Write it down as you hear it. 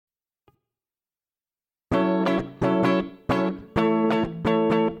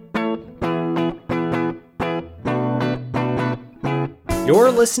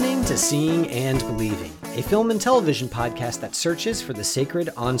You're listening to Seeing and Believing, a film and television podcast that searches for the sacred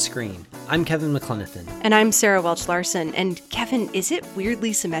on screen. I'm Kevin McLenithan. And I'm Sarah Welch-Larson. And Kevin, is it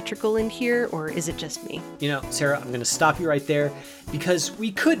weirdly symmetrical in here, or is it just me? You know, Sarah, I'm going to stop you right there because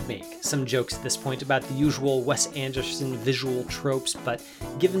we could make some jokes at this point about the usual Wes Anderson visual tropes, but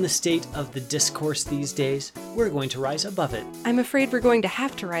given the state of the discourse these days, we're going to rise above it. I'm afraid we're going to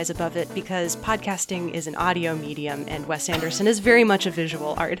have to rise above it because podcasting is an audio medium and Wes Anderson is very much a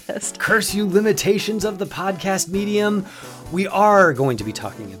visual artist. Curse you, limitations of the podcast medium. We are going to be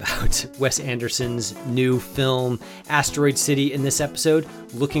talking about Wes Anderson's new film, Asteroid City, in this episode.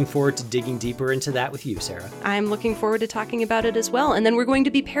 Looking forward to digging deeper into that with you, Sarah. I'm looking forward to talking about it as well. And then we're going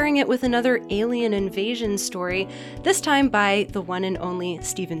to be pairing it with another alien invasion story, this time by the one and only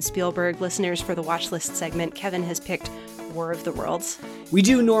Steven Spielberg. Listeners, for the watch list segment, Kevin has picked War of the Worlds. We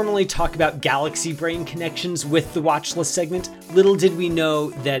do normally talk about galaxy brain connections with the watch list segment. Little did we know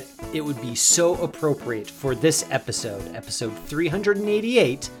that it would be so appropriate for this episode, episode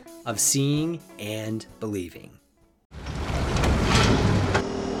 388 of Seeing and Believing.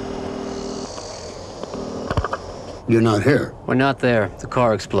 You're not here. We're not there. The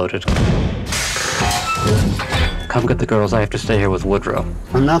car exploded. Come get the girls. I have to stay here with Woodrow.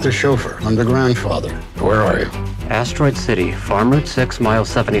 I'm not the chauffeur. I'm the grandfather. Where are you? Asteroid City, Farm Route 6, mile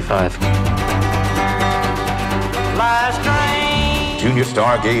 75. Junior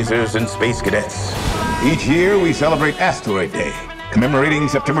stargazers and space cadets. Each year we celebrate Asteroid Day, commemorating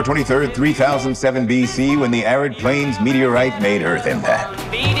September 23rd, 3007 BC, when the arid plains meteorite made Earth impact.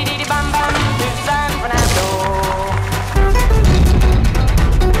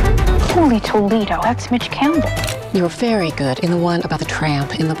 Holy Toledo, that's Mitch Campbell. You were very good in the one about the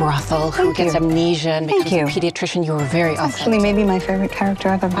tramp in the brothel who gets amnesia and becomes a pediatrician. You were very authentic. Actually, maybe my favorite character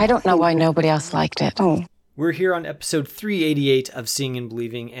ever. I don't know why nobody else liked it. Oh. We're here on episode 388 of Seeing and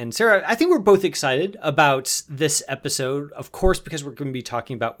Believing. And Sarah, I think we're both excited about this episode, of course, because we're going to be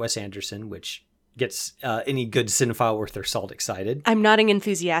talking about Wes Anderson, which gets any good cinephile worth their salt excited. I'm nodding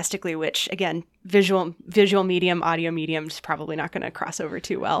enthusiastically, which, again, visual medium, audio medium is probably not going to cross over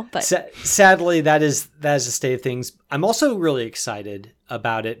too well. But sadly, that is the state of things. I'm also really excited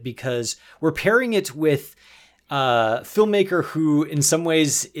about it because we're pairing it with a filmmaker who in some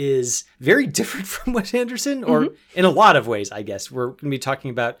ways is very different from Wes Anderson, or in a lot of ways, I guess. We're going to be talking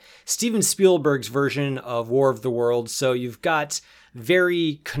about Steven Spielberg's version of War of the Worlds. So you've got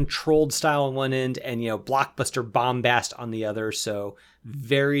very controlled style on one end and, blockbuster bombast on the other. So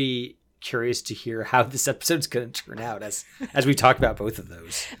very curious to hear how this episode's going to turn out as we talk about both of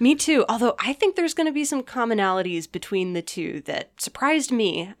those. Me too. Although I think there's going to be some commonalities between the two that surprised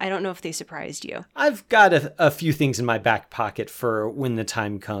me. I don't know if they surprised you. I've got a few things in my back pocket for when the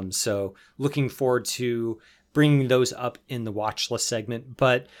time comes. So looking forward to bringing those up in the watch list segment.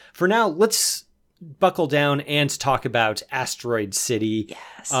 But for now, let's buckle down and talk about Asteroid City.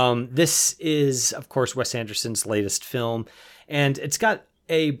 Yes. This is, of course, Wes Anderson's latest film, and it's got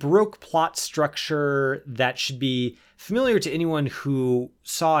a Baroque plot structure that should be familiar to anyone who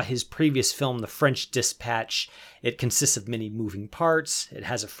saw his previous film, The French Dispatch. It consists of many moving parts. It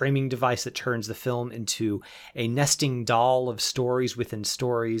has a framing device that turns the film into a nesting doll of stories within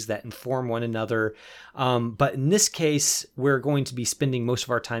stories that inform one another. But in this case, we're going to be spending most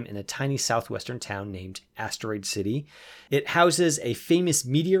of our time in a tiny southwestern town named Asteroid City. It houses a famous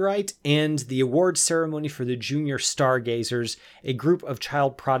meteorite and the award ceremony for the junior stargazers, a group of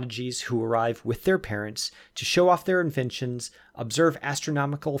child prodigies who arrive with their parents to show off their inventions, observe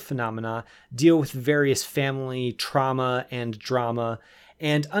astronomical phenomena, deal with various family trauma and drama,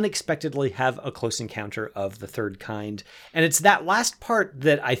 and unexpectedly have a close encounter of the third kind. And it's that last part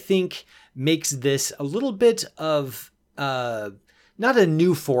that I think makes this a little bit of not a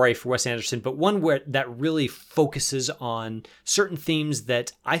new foray for Wes Anderson, but one that really focuses on certain themes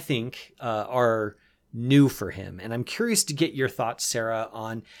that I think are new for him. And I'm curious to get your thoughts, Sarah,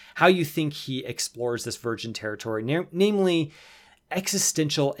 on how you think he explores this virgin territory, namely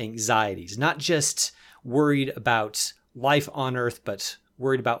existential anxieties, not just worried about life on Earth, but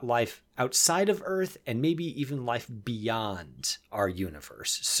worried about life outside of Earth and maybe even life beyond our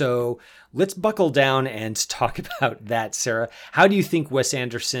universe. So let's buckle down and talk about that, Sarah. How do you think Wes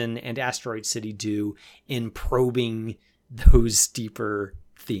Anderson and Asteroid City do in probing those deeper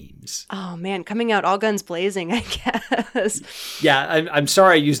themes? Oh man, coming out all guns blazing, I guess. Yeah, I'm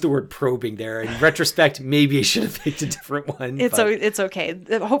sorry I used the word probing there. In retrospect, maybe I should have picked a different one. It's okay.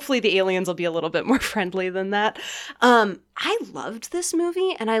 Hopefully the aliens will be a little bit more friendly than that. I loved this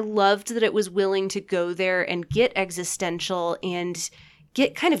movie, and I loved that it was willing to go there and get existential and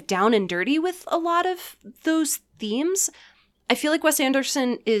get kind of down and dirty with a lot of those themes. I feel like Wes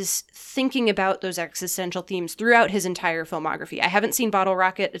Anderson is thinking about those existential themes throughout his entire filmography. I haven't seen Bottle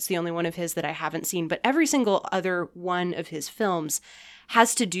Rocket. It's the only one of his that I haven't seen, but every single other one of his films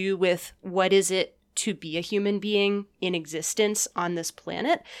has to do with what is it to be a human being in existence on this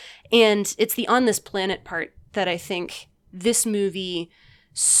planet. And it's the on this planet part that I think this movie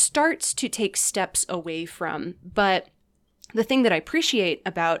starts to take steps away from. But the thing that I appreciate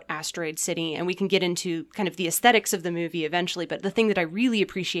about Asteroid City, and we can get into kind of the aesthetics of the movie eventually, but the thing that I really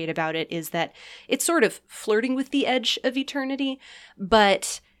appreciate about it is that it's sort of flirting with the edge of eternity,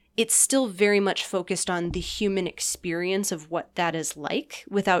 but it's still very much focused on the human experience of what that is like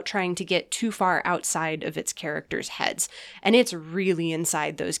without trying to get too far outside of its characters' heads. And it's really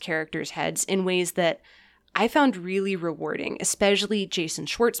inside those characters' heads in ways that I found really rewarding, especially Jason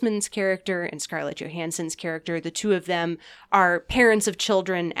Schwartzman's character and Scarlett Johansson's character. The two of them are parents of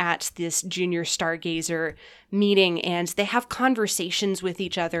children at this junior stargazer meeting, and they have conversations with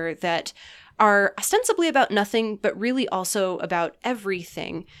each other that are ostensibly about nothing, but really also about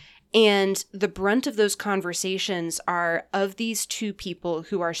everything. And the brunt of those conversations are of these two people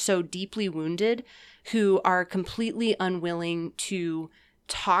who are so deeply wounded, who are completely unwilling to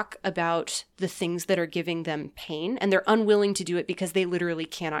talk about the things that are giving them pain, and they're unwilling to do it because they literally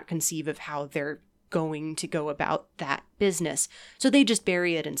cannot conceive of how they're going to go about that business. So they just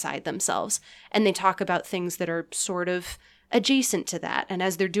bury it inside themselves, and they talk about things that are sort of adjacent to that. And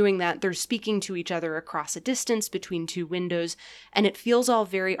as they're doing that, they're speaking to each other across a distance between two windows, and it feels all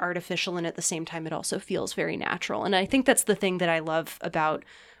very artificial, and at the same time it also feels very natural. And I think that's the thing that I love about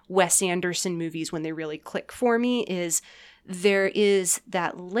Wes Anderson movies when they really click for me, is there is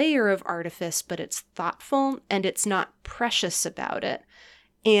that layer of artifice, but it's thoughtful and it's not precious about it.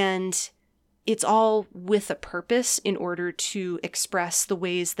 And it's all with a purpose in order to express the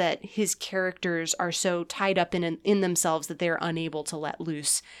ways that his characters are so tied up in themselves that they're unable to let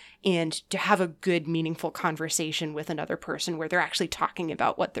loose and to have a good, meaningful conversation with another person where they're actually talking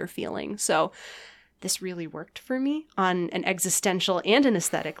about what they're feeling. So this really worked for me on an existential and an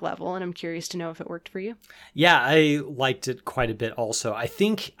aesthetic level, and I'm curious to know if it worked for you. Yeah, I liked it quite a bit also. I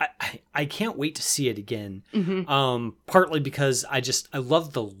think I can't wait to see it again, partly because I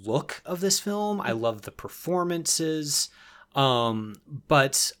love the look of this film. I love the performances,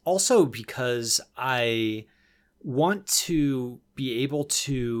 but also because I want to be able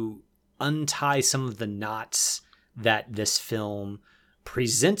to untie some of the knots that this film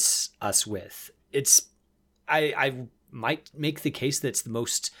presents us with. I might make the case that it's the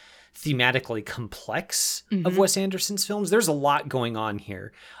most thematically complex of Wes Anderson's films. There's a lot going on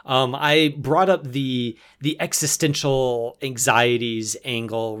here. I brought up the existential anxieties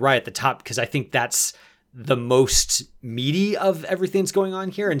angle right at the top because I think that's the most meaty of everything that's going on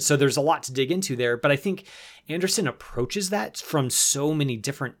here. And so there's a lot to dig into there. But I think Anderson approaches that from so many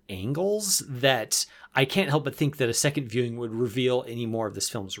different angles that I can't help but think that a second viewing would reveal any more of this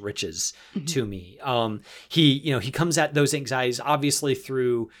film's riches to me. He comes at those anxieties obviously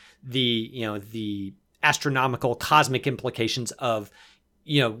through the astronomical cosmic implications of,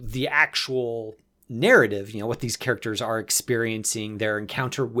 the actual narrative, what these characters are experiencing, their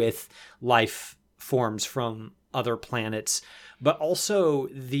encounter with life forms from other planets, but also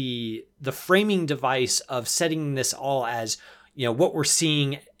the framing device of setting this all as, what we're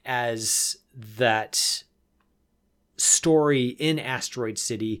seeing as that story in Asteroid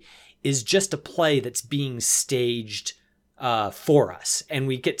City is just a play that's being staged for us. And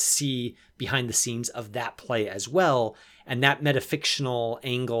we get to see behind the scenes of that play as well. And that metafictional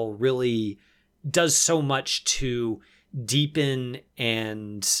angle really does so much to deepen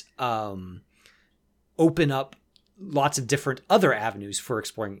and open up lots of different other avenues for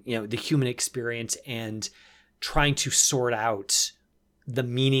exploring, the human experience and trying to sort out the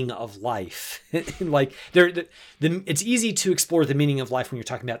meaning of life. Like it's easy to explore the meaning of life when you're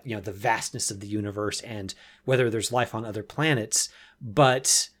talking about, the vastness of the universe and whether there's life on other planets,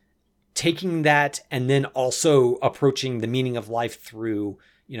 but taking that and then also approaching the meaning of life through,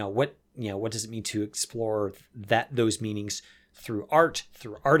 what does it mean to explore those meanings through art,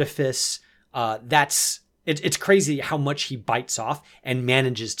 through artifice. It's crazy how much he bites off and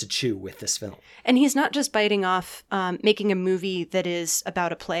manages to chew with this film. And he's not just biting off, making a movie that is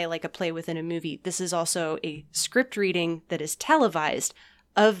about a play, like a play within a movie. This is also a script reading that is televised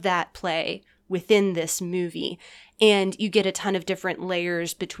of that play within this movie. And you get a ton of different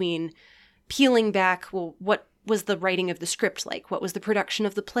layers between peeling back, well, what was the writing of the script like? What was the production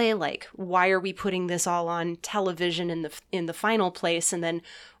of the play like? Why are we putting this all on television in the final place? And then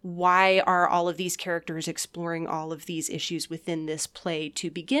why are all of these characters exploring all of these issues within this play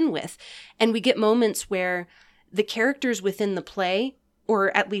to begin with? And we get moments where the characters within the play,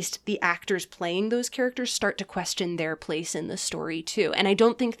 or at least the actors playing those characters, start to question their place in the story too. And I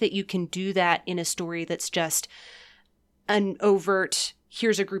don't think that you can do that in a story that's just an overt,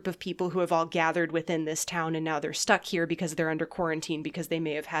 here's a group of people who have all gathered within this town and now they're stuck here because they're under quarantine because they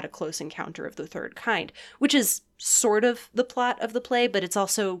may have had a close encounter of the third kind, which is sort of the plot of the play, but it's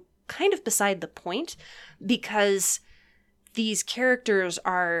also kind of beside the point because these characters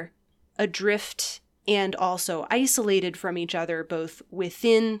are adrift and also isolated from each other, both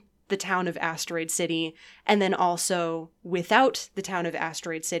within the town of Asteroid City and then also without the town of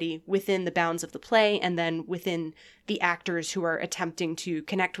Asteroid City, within the bounds of the play, and then within the actors who are attempting to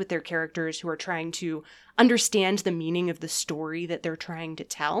connect with their characters, who are trying to understand the meaning of the story that they're trying to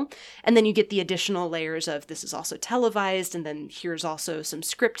tell. And then you get the additional layers of this is also televised, and then here's also some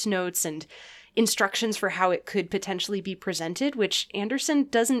script notes and instructions for how it could potentially be presented, which Anderson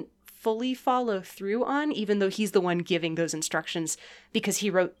doesn't fully follow through on, even though he's the one giving those instructions because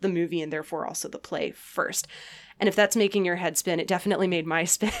he wrote the movie and therefore also the play first. And if that's making your head spin, it definitely made my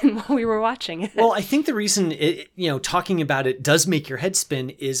spin while we were watching it. Well, I think the reason talking about it does make your head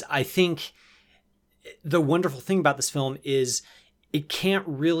spin is I think the wonderful thing about this film is it can't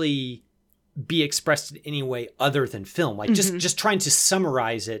really be expressed in any way other than film. Like just trying to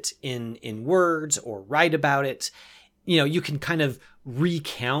summarize it in words or write about it. You can kind of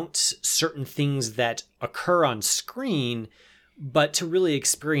recount certain things that occur on screen, but to really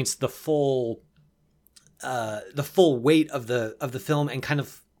experience the full weight of the film and kind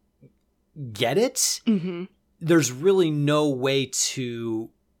of get it, there's really no way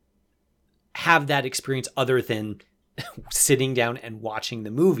to have that experience other than sitting down and watching the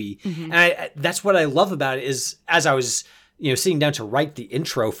movie. And that's what I love about it is as I was sitting down to write the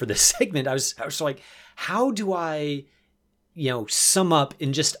intro for this segment, I was like, how do I sum up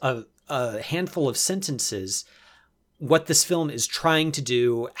in just a handful of sentences what this film is trying to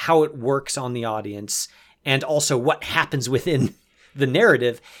do, how it works on the audience, and also what happens within the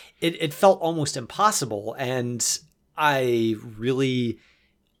narrative. It felt almost impossible, and I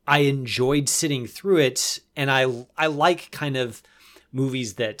enjoyed sitting through it, and I like kind of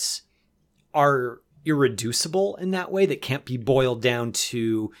movies that are irreducible in that way, that can't be boiled down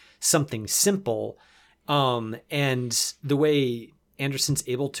to something simple. And the way Anderson's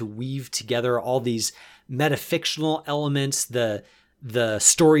able to weave together all these metafictional elements, the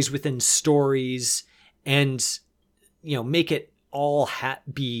stories within stories, and make it all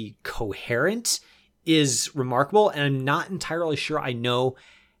be coherent is remarkable. And I'm not entirely sure I know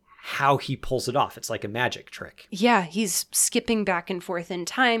how he pulls it off. It's like a magic trick. Yeah, he's skipping back and forth in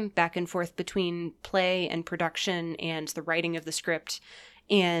time, back and forth between play and production and the writing of the script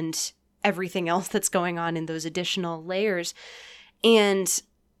and everything else that's going on in those additional layers. And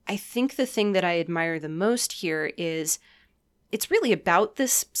I think the thing that I admire the most here is it's really about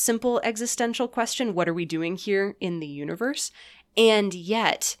this simple existential question, what are we doing here in the universe? And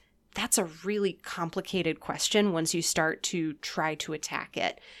yet, that's a really complicated question once you start to try to attack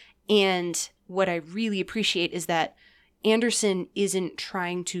it. And what I really appreciate is that Anderson isn't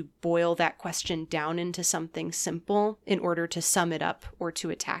trying to boil that question down into something simple in order to sum it up or to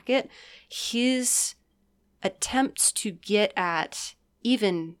attack it. His attempts to get at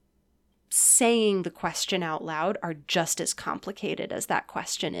even saying the question out loud are just as complicated as that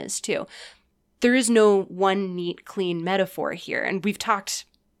question is too. There is no one neat, clean metaphor here. And we've talked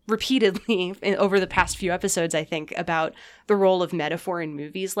repeatedly over the past few episodes, I think, about the role of metaphor in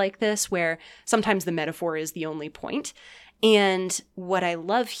movies like this, where sometimes the metaphor is the only point. And what I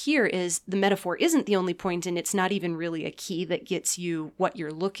love here is the metaphor isn't the only point, and it's not even really a key that gets you what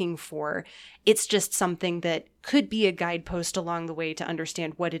you're looking for. It's just something that could be a guidepost along the way to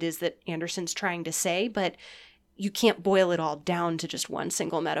understand what it is that Anderson's trying to say, but you can't boil it all down to just one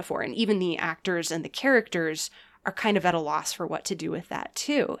single metaphor. And even the actors and the characters are kind of at a loss for what to do with that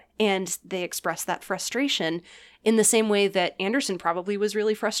too. And they express that frustration in the same way that Anderson probably was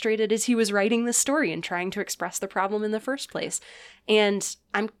really frustrated as he was writing the story and trying to express the problem in the first place. And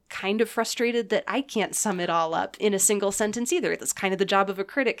I'm kind of frustrated that I can't sum it all up in a single sentence either. That's kind of the job of a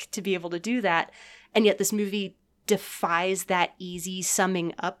critic to be able to do that. And yet this movie defies that easy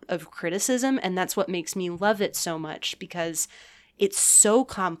summing up of criticism. And that's what makes me love it so much, because it's so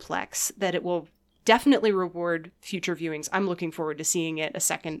complex that it will definitely reward future viewings. I'm looking forward to seeing it a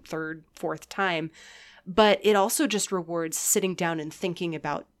second, third, fourth time. But it also just rewards sitting down and thinking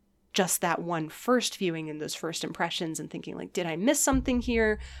about just that one first viewing and those first impressions and thinking like, did I miss something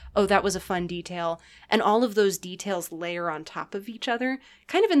here? Oh, that was a fun detail. And all of those details layer on top of each other,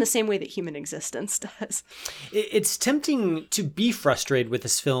 kind of in the same way that human existence does. It's tempting to be frustrated with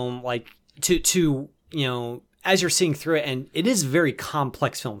this film, like to as you're seeing through it, and it is a very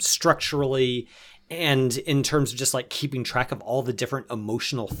complex film structurally and in terms of just like keeping track of all the different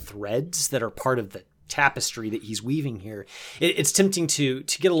emotional threads that are part of the tapestry that he's weaving here, it's tempting to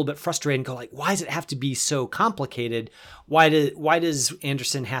get a little bit frustrated and go like, why does it have to be so complicated? Why does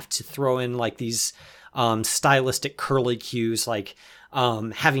Anderson have to throw in like these stylistic curly cues, like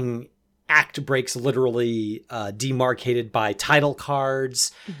having act breaks literally demarcated by title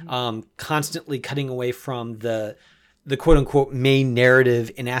cards, constantly cutting away from the quote unquote main narrative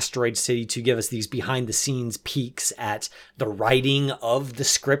in Asteroid City to give us these behind the scenes peeks at the writing of the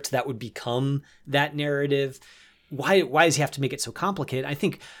script that would become that narrative. Why does he have to make it so complicated? I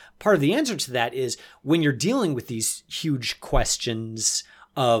think part of the answer to that is when you're dealing with these huge questions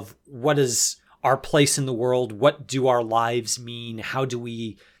of what is our place in the world? What do our lives mean? How do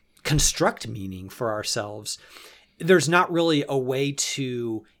we construct meaning for ourselves? There's not really a way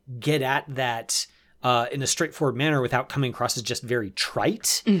to get at that in a straightforward manner without coming across as just very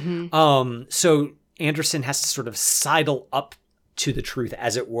trite. So Anderson has to sort of sidle up to the truth,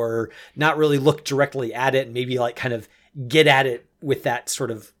 as it were, not really look directly at it, and maybe like kind of get at it with that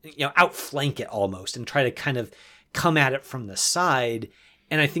sort of, outflank it almost and try to kind of come at it from the side.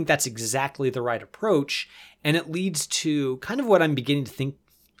 And I think that's exactly the right approach. And it leads to kind of what I'm beginning to think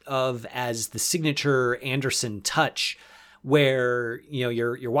of as the signature Anderson touch, where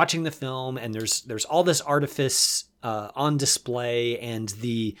you're watching the film and there's all this artifice on display, and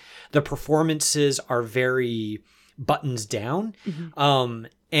the performances are very buttons down.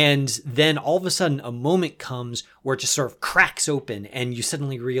 And then all of a sudden a moment comes where it just sort of cracks open, and you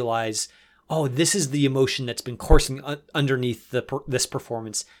suddenly realize, oh, this is the emotion that's been coursing underneath this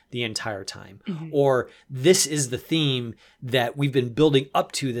performance the entire time. Or this is the theme that we've been building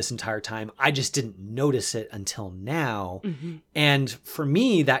up to this entire time. I just didn't notice it until now. And for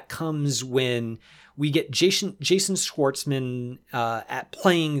me, that comes when we get Jason Schwartzman at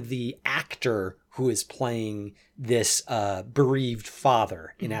playing the actor who is playing this bereaved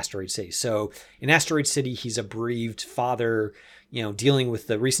father in Asteroid City. So in Asteroid City, he's a bereaved father, dealing with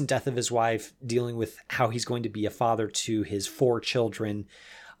the recent death of his wife, dealing with how he's going to be a father to his 4 children.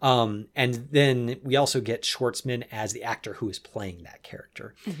 And then we also get Schwartzman as the actor who is playing that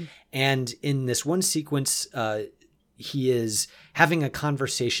character. And in this one sequence, he is having a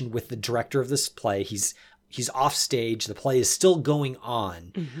conversation with the director of this play. He's off stage. The play is still going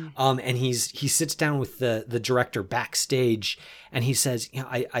on. And he sits down with the director backstage, and he says,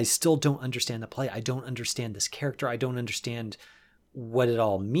 I still don't understand the play. I don't understand this character. I don't understand what it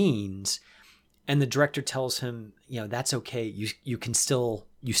all means. And the director tells him, that's okay. You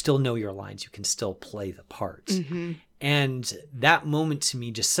still know your lines. You can still play the parts. And that moment to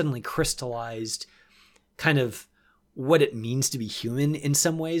me just suddenly crystallized kind of what it means to be human in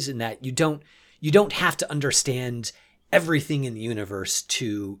some ways, in that you don't have to understand everything in the universe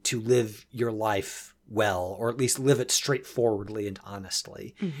to live your life well, or at least live it straightforwardly and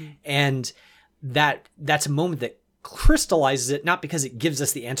honestly. And that's a moment that crystallizes it, not because it gives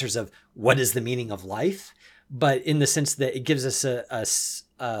us the answers of what is the meaning of life, but in the sense that it gives us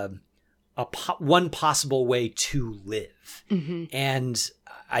one possible way to live. And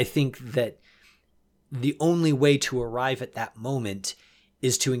I think that the only way to arrive at that moment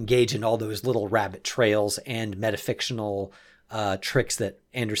is to engage in all those little rabbit trails and metafictional tricks that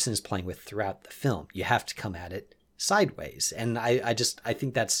Anderson is playing with throughout the film. You have to come at it sideways. And I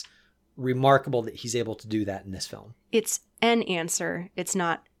think that's remarkable that he's able to do that in this film. It's an answer. It's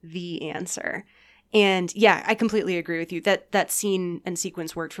not the answer. And yeah, I completely agree with you. That scene and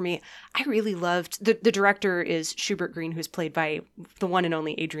sequence worked for me. I really loved the director is Schubert Green, who's played by the one and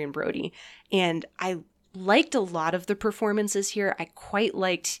only Adrian Brody. And I liked a lot of the performances here. I quite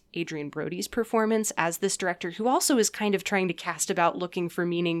liked Adrian Brody's performance as this director, who also is kind of trying to cast about looking for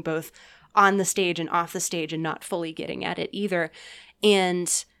meaning both on the stage and off the stage, and not fully getting at it either.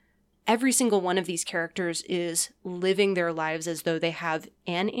 And every single one of these characters is living their lives as though they have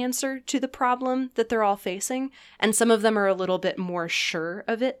an answer to the problem that they're all facing. And some of them are a little bit more sure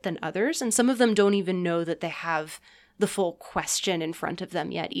of it than others. And some of them don't even know that they have the full question in front of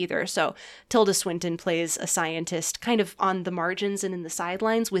them yet either. So Tilda Swinton plays a scientist kind of on the margins and in the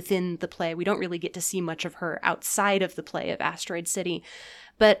sidelines within the play. We don't really get to see much of her outside of the play of Asteroid City.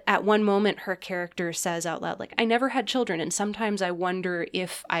 But at one moment, her character says out loud, like, I never had children, and sometimes I wonder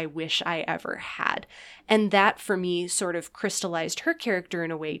if I wish I ever had. And that, for me, sort of crystallized her character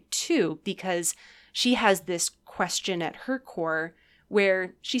in a way, too, because she has this question at her core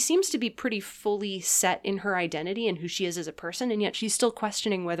where she seems to be pretty fully set in her identity and who she is as a person, and yet she's still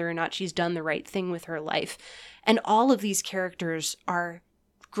questioning whether or not she's done the right thing with her life. And all of these characters are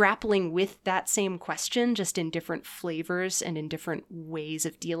grappling with that same question, just in different flavors and in different ways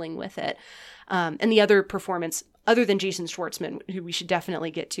of dealing with it. And the other performance, other than Jason Schwartzman, who we should definitely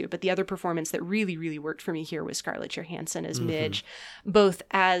get to, but the other performance that really, really worked for me here was Scarlett Johansson as Midge, both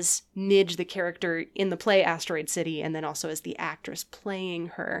as Midge, the character in the play Asteroid City, and then also as the actress playing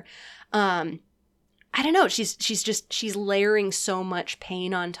her. I don't know. She's layering so much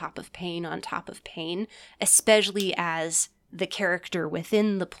pain on top of pain on top of pain, especially as the character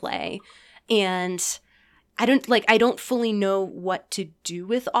within the play. And I don't fully know what to do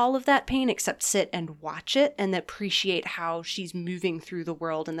with all of that pain except sit and watch it and appreciate how she's moving through the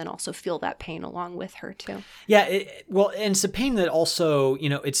world, and then also feel that pain along with her too. Yeah. And it's a pain that also,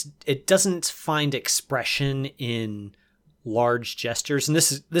 it doesn't find expression in large gestures, and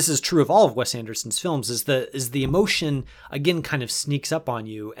this is true of all of Wes Anderson's films, is the emotion again kind of sneaks up on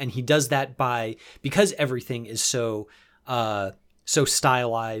you, and he does that because everything is so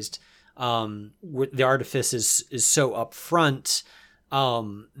stylized, the artifice is so upfront,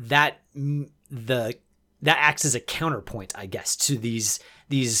 that acts as a counterpoint, I guess, to these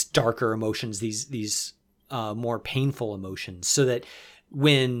darker emotions, these more painful emotions, so that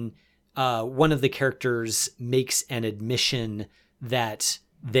when one of the characters makes an admission that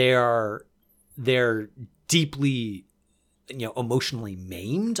they're deeply, emotionally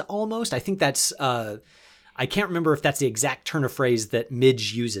maimed almost. I think that's, I can't remember if that's the exact turn of phrase that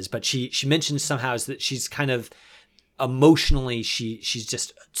Midge uses, but she mentions somehow is that she's kind of emotionally, she's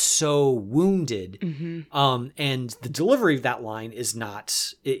just so wounded. And the delivery of that line is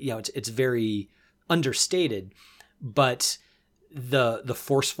not, it's very understated, but the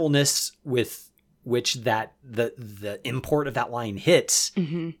forcefulness with which that the import of that line hits,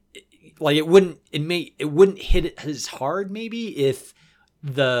 like it wouldn't hit it as hard maybe if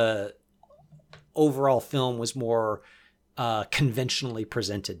the overall film was more conventionally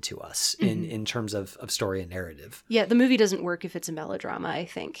presented to us in terms of story and narrative. Yeah, the movie doesn't work if it's a melodrama, I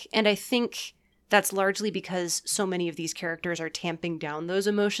think. And I think that's largely because so many of these characters are tamping down those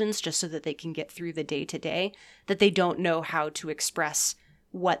emotions just so that they can get through the day-to-day, that they don't know how to express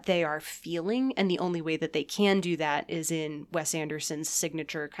what they are feeling. And the only way that they can do that is in Wes Anderson's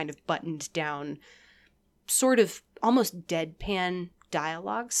signature kind of buttoned down, sort of almost deadpan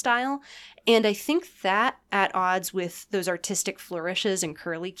dialogue style. And I think that, at odds with those artistic flourishes and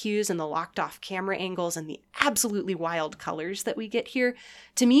curly cues and the locked off camera angles and the absolutely wild colors that we get here,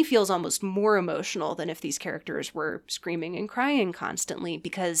 to me feels almost more emotional than if these characters were screaming and crying constantly,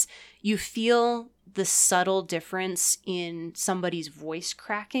 because you feel the subtle difference in somebody's voice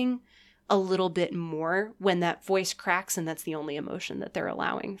cracking a little bit more when that voice cracks, and that's the only emotion that they're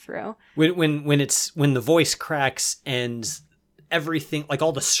allowing through. When the voice cracks and everything, like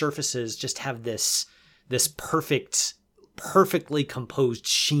all the surfaces just have this perfectly composed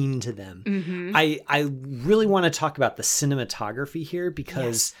sheen to them. I really want to talk about the cinematography here,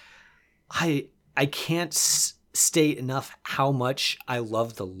 because I can't state enough how much I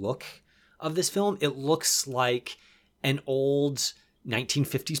love the look of this film. It looks like an old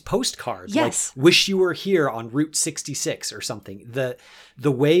 1950s postcard. Yes. Like Wish You Were Here on Route 66 or something. The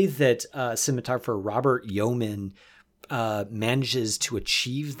way that cinematographer Robert Yeoman manages to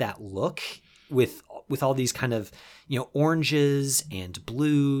achieve that look with all these kind of, oranges and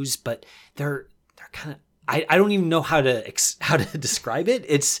blues, but they're kind of, I don't even know how to describe it.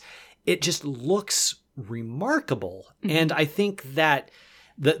 It just looks remarkable. And I think that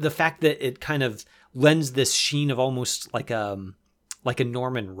the fact that it kind of lends this sheen of almost like a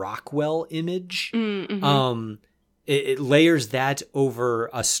Norman Rockwell image, it layers that over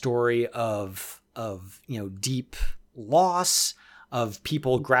a story of deep loss, of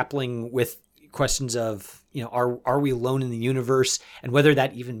people grappling with questions of, are we alone in the universe, and whether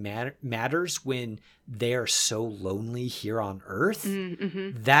that even matters when they are so lonely here on Earth.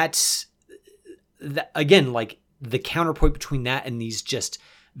 That's again, like the counterpoint between that and these just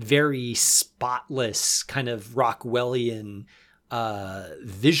very spotless kind of Rockwellian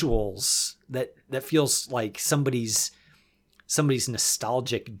visuals that feels like somebody's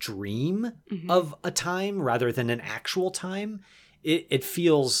nostalgic dream of a time rather than an actual time. It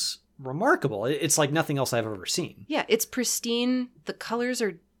feels remarkable. It's like nothing else I've ever seen. Yeah, it's pristine. The colors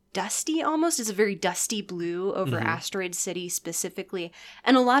are dusty almost. It's a very dusty blue over Asteroid City specifically.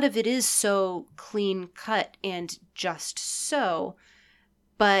 And a lot of it is so clean cut and just so.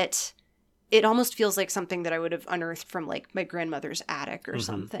 But it almost feels like something that I would have unearthed from like my grandmother's attic or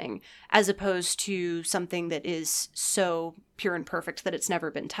something, as opposed to something that is so pure and perfect that it's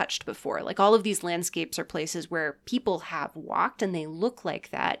never been touched before. Like all of these landscapes are places where people have walked and they look like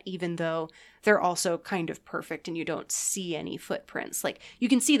that, even though they're also kind of perfect and you don't see any footprints. Like you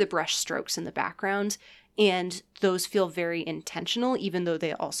can see the brush strokes in the background and those feel very intentional, even though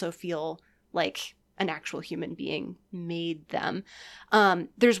they also feel like an actual human being made them.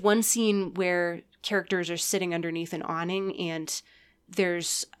 There's one scene where characters are sitting underneath an awning and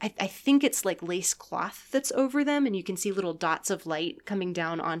there's, I think it's like lace cloth that's over them and you can see little dots of light coming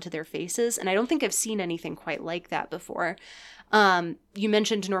down onto their faces. And I don't think I've seen anything quite like that before. You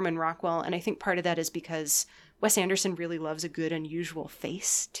mentioned Norman Rockwell, and I think part of that is because Wes Anderson really loves a good unusual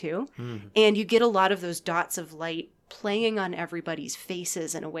face too. And you get a lot of those dots of light playing on everybody's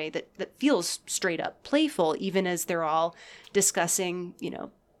faces in a way that feels straight up playful, even as they're all discussing, you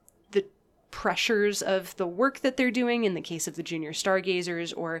know, the pressures of the work that they're doing in the case of the junior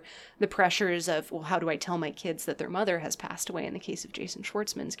stargazers, or the pressures of, well, how do I tell my kids that their mother has passed away in the case of Jason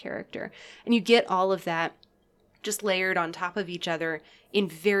Schwartzman's character. And you get all of that just layered on top of each other in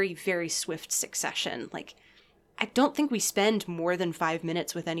very, very swift succession. Like, I don't think we spend more than 5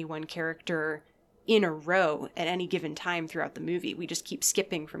 minutes with any one character in a row at any given time throughout the movie. We just keep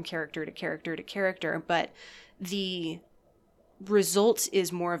skipping from character to character to character, but the result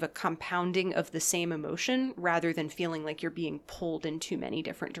is more of a compounding of the same emotion rather than feeling like you're being pulled in too many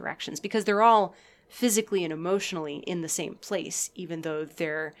different directions, because they're all physically and emotionally in the same place, even though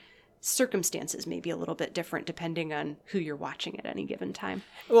their circumstances may be a little bit different depending on who you're watching at any given time.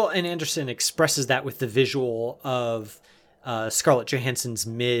 Well, and Anderson expresses that with the visual of Scarlett Johansson's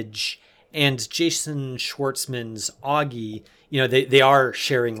Midge and Jason Schwartzman's Augie. You know, they are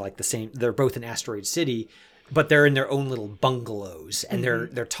sharing like the same, they're both in Asteroid City, but they're in their own little bungalows, and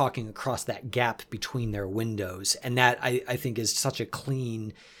they're talking across that gap between their windows. And that I think is such a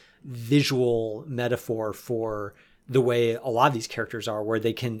clean visual metaphor for the way a lot of these characters are, where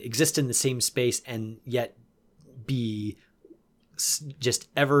they can exist in the same space and yet be just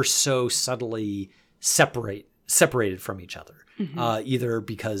ever so subtly separated from each other, either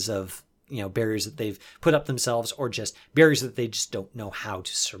because of, you know, barriers that they've put up themselves, or just barriers that they just don't know how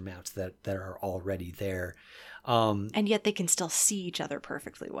to surmount that are already there. And yet they can still see each other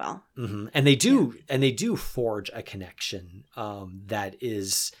perfectly well. And they do forge a connection that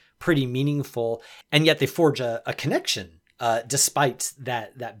is pretty meaningful, and yet they forge a connection despite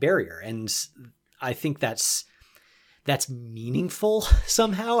that barrier. And I think that's meaningful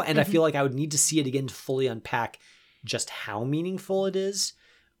somehow. And I feel like I would need to see it again to fully unpack just how meaningful it is.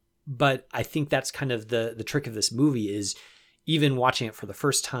 But I think that's kind of the trick of this movie, is even watching it for the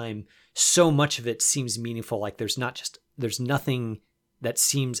first time, so much of it seems meaningful. Like there's nothing that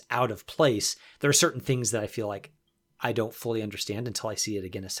seems out of place. There are certain things that I feel like I don't fully understand until I see it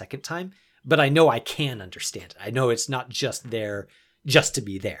again a second time, but I know I can understand it. I know it's not just there just to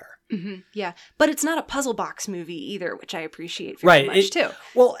be there. Yeah, but it's not a puzzle box movie either, which I appreciate very much too.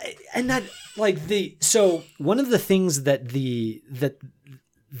 Well, and that so one of the things that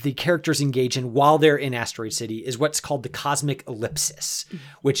the characters engage in while they're in Asteroid City is what's called the cosmic ellipsis,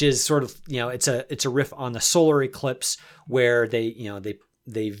 which is sort of, you know, it's a riff on the solar eclipse, where they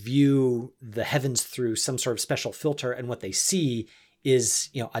view the heavens through some sort of special filter, and what they see is,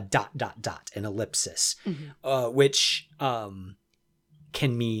 you know, a ... an ellipsis, which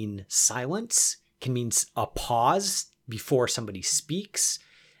can mean silence, can mean a pause before somebody speaks,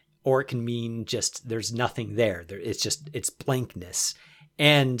 or it can mean just there's nothing there. It's blankness.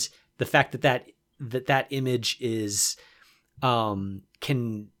 And the fact that image is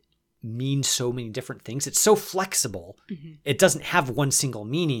can mean so many different things. It's so flexible. It doesn't have one single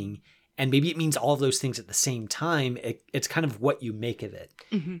meaning, and maybe it means all of those things at the same time. It's kind of what you make of it.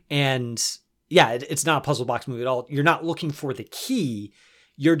 And yeah, it's not a puzzle box movie at all. You're not looking for the key.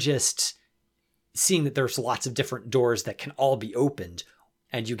 You're just seeing that there's lots of different doors that can all be opened,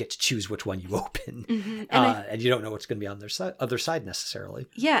 and you get to choose which one you open. And you don't know what's going to be on their other side necessarily.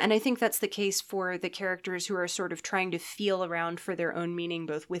 Yeah, and I think that's the case for the characters who are sort of trying to feel around for their own meaning,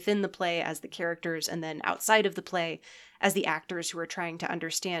 both within the play as the characters, and then outside of the play as the actors who are trying to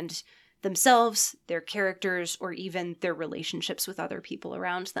understand themselves, their characters, or even their relationships with other people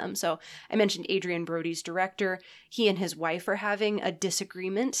around them. So I mentioned Adrian Brody's director. He and his wife are having a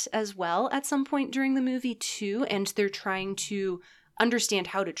disagreement as well at some point during the movie too, and they're trying to understand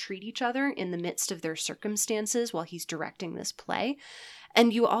how to treat each other in the midst of their circumstances while he's directing this play.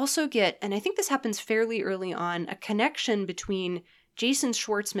 And you also get, and I think this happens fairly early on, a connection between Jason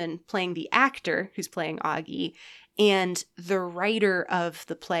Schwartzman playing the actor who's playing Augie and the writer of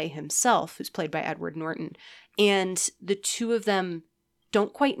the play himself, who's played by Edward Norton. And the two of them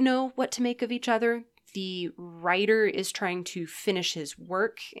don't quite know what to make of each other. The writer is trying to finish his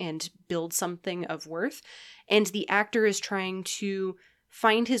work and build something of worth, and the actor is trying to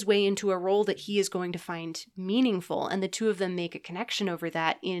find his way into a role that he is going to find meaningful. And the two of them make a connection over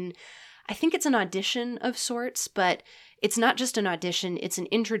that in, I think it's an audition of sorts, but it's not just an audition, it's an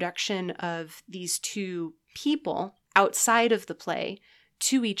introduction of these two people outside of the play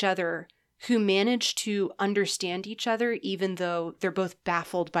to each other who manage to understand each other even though they're both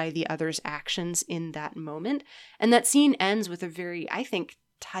baffled by the other's actions in that moment. And that scene ends with a very, I think,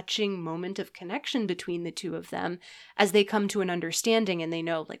 touching moment of connection between the two of them as they come to an understanding, and they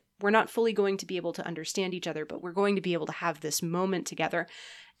know, like, we're not fully going to be able to understand each other, but we're going to be able to have this moment together.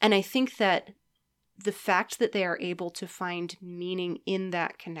 And I think that the fact that they are able to find meaning in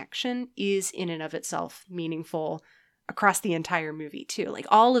that connection is in and of itself meaningful across the entire movie too. Like,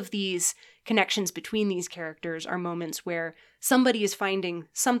 all of these connections between these characters are moments where somebody is finding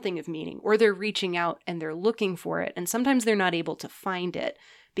something of meaning, or they're reaching out and they're looking for it. And sometimes they're not able to find it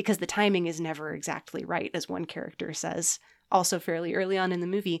because the timing is never exactly right, as one character says, also fairly early on in the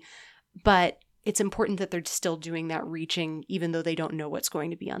movie. But it's important that they're still doing that reaching, even though they don't know what's going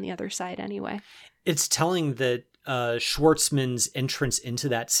to be on the other side anyway. It's telling that Schwartzman's entrance into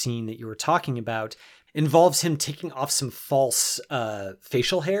that scene that you were talking about involves him taking off some false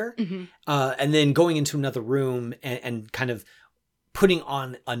facial hair and then going into another room and kind of putting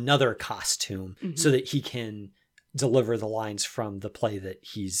on another costume so that he can deliver the lines from the play that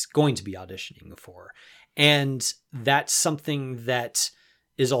he's going to be auditioning for. And that's something that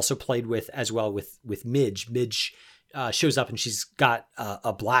is also played with as well with Midge. Midge shows up and she's got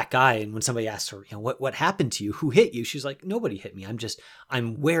a black eye. And when somebody asks her, what happened to you? Who hit you? She's like, nobody hit me.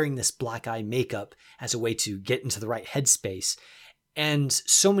 I'm wearing this black eye makeup as a way to get into the right headspace. And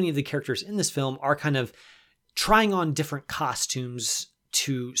so many of the characters in this film are kind of trying on different costumes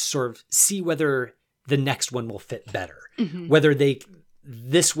to sort of see whether the next one will fit better, whether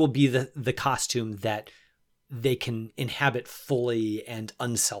this will be the costume that they can inhabit fully and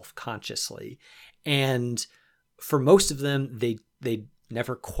unself-consciously. And for most of them, they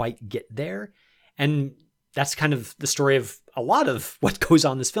never quite get there. And that's kind of the story of a lot of what goes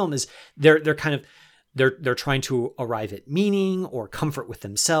on in this film is they're trying to arrive at meaning or comfort with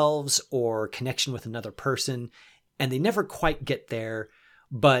themselves or connection with another person. And they never quite get there,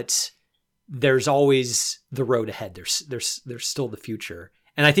 but there's always the road ahead. There's still the future.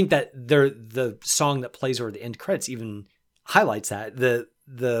 And I think that the song that plays over the end credits even highlights that.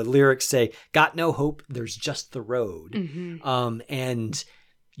 The lyrics say, "Got no hope, there's just the road." And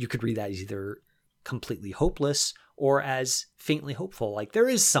you could read that as either completely hopeless or as faintly hopeful. Like, there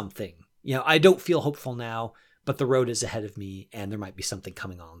is something. I don't feel hopeful now, but the road is ahead of me and there might be something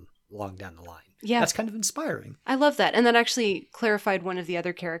coming on along down the line. Yeah. That's kind of inspiring. I love that. And that actually clarified one of the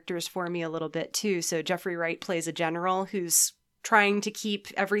other characters for me a little bit too. So Jeffrey Wright plays a general who's trying to keep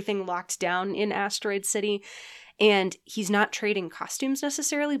everything locked down in Asteroid City. And he's not trading costumes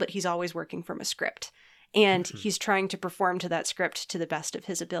necessarily, but he's always working from a script. And he's trying to perform to that script to the best of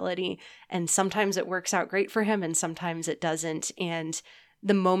his ability. And sometimes it works out great for him and sometimes it doesn't. And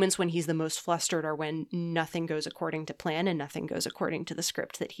the moments when he's the most flustered are when nothing goes according to plan and nothing goes according to the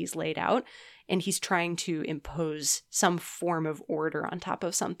script that he's laid out. And he's trying to impose some form of order on top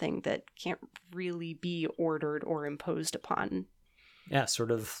of something that can't really be ordered or imposed upon. Yeah, sort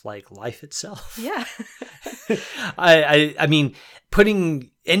of like life itself. Yeah. I mean,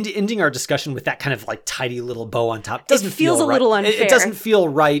 ending our discussion with that kind of like tidy little bow on top doesn't feel right. A little unfair. It doesn't feel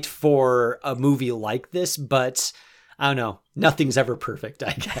right for a movie like this, but I don't know. Nothing's ever perfect,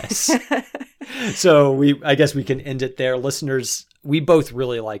 I guess. So I guess we can end it there. Listeners, we both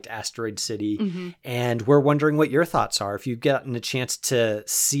really liked Asteroid City, and we're wondering what your thoughts are. If you've gotten a chance to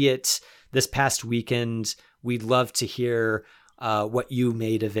see it this past weekend, we'd love to hear what you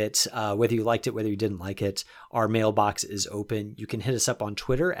made of it, whether you liked it, whether you didn't like it. Our mailbox is open. You can hit us up on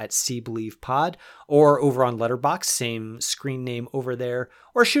Twitter at CBelievePod or over on Letterboxd, same screen name over there,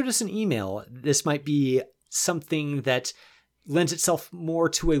 or shoot us an email. This might be something that lends itself more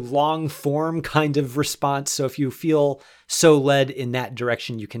to a long form kind of response. So if you feel so led in that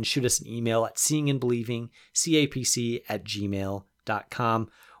direction, you can shoot us an email at seeingandbelieving,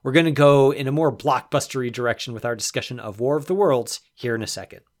 capc@gmail.com. We're going to go in a more blockbustery direction with our discussion of War of the Worlds here in a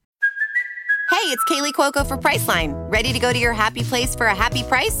second. Hey, it's Kaylee Cuoco for Priceline. Ready to go to your happy place for a happy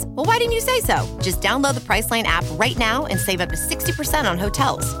price? Well, why didn't you say so? Just download the Priceline app right now and save up to 60% on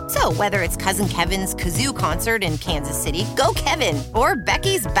hotels. So whether it's Cousin Kevin's Kazoo Concert in Kansas City, go Kevin, or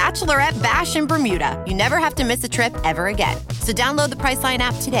Becky's Bachelorette Bash in Bermuda, you never have to miss a trip ever again. So download the Priceline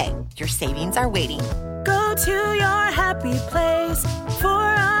app today. Your savings are waiting. Go to your happy place for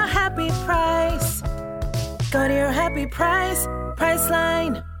a happy price. Go to your happy price,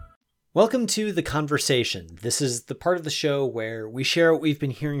 Priceline. Welcome to The Conversation. This is the part of the show where we share what we've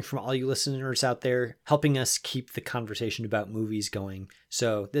been hearing from all you listeners out there, helping us keep the conversation about movies going.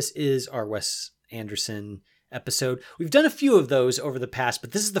 So this is our Wes Anderson episode. We've done a few of those over the past,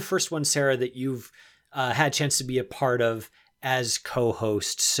 but this is the first one, Sarah, that you've had a chance to be a part of as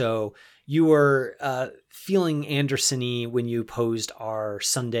co-host. So you were feeling Anderson-y when you posed our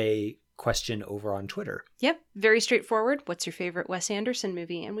Sunday question over on Twitter. Yep, very straightforward. What's your favorite Wes Anderson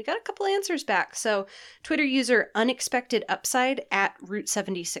movie? And we got a couple answers back. So Twitter user Unexpected Upside at Route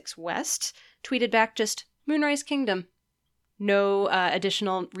 76 West tweeted back just Moonrise Kingdom. No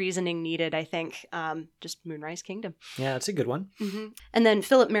additional reasoning needed, I think. Just Moonrise Kingdom. Yeah, that's a good one. Mm-hmm. And then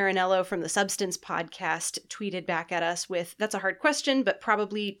Philip Marinello from the Substance podcast tweeted back at us with, that's a hard question, but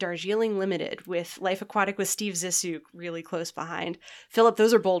probably Darjeeling Limited with Life Aquatic with Steve Zissou really close behind. Philip,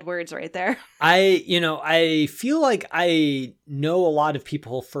 those are bold words right there. I feel like I know a lot of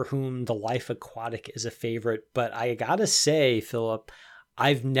people for whom the Life Aquatic is a favorite, but I gotta say, Philip,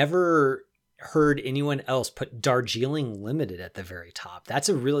 I've never heard anyone else put Darjeeling Limited at the very top. That's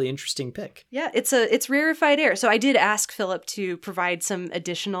a really interesting pick. Yeah, it's rarefied air. So I did ask Philip to provide some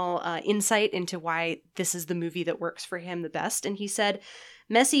additional insight into why this is the movie that works for him the best. And he said,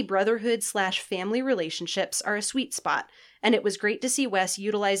 messy brotherhood/family relationships are a sweet spot. And it was great to see Wes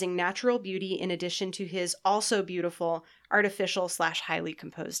utilizing natural beauty in addition to his also beautiful artificial/highly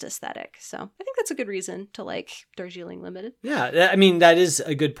composed aesthetic. So I think that's a good reason to like Darjeeling Limited. Yeah, I mean, that is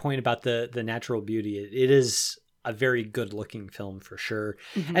a good point about the natural beauty. It is a very good looking film for sure.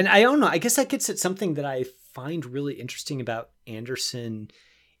 Mm-hmm. And I don't know, I guess that gets at something that I find really interesting about Anderson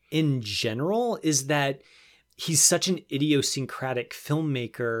in general is that he's such an idiosyncratic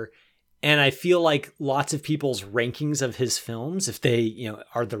filmmaker. And I feel like lots of people's rankings of his films, if they,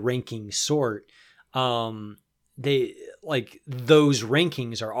 are the ranking sort, they like those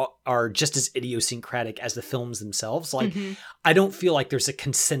rankings are just as idiosyncratic as the films themselves. Like, mm-hmm. I don't feel like there's a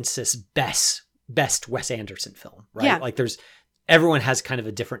consensus best Wes Anderson film, right? Yeah. Like everyone has kind of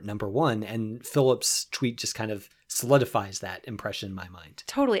a different number one, and Philip's tweet just kind of solidifies that impression in my mind.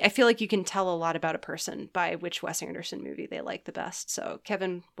 Totally. I feel like you can tell a lot about a person by which Wes Anderson movie they like the best. So,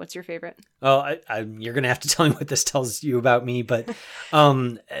 Kevin, what's your favorite? Well, you're going to have to tell me what this tells you about me, but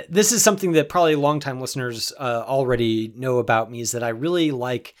this is something that probably longtime listeners already know about me, is that I really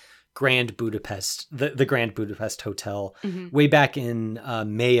like Grand Budapest, the Grand Budapest Hotel. Mm-hmm. Way back in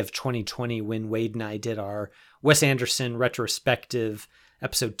May of 2020, when Wade and I did our Wes Anderson retrospective,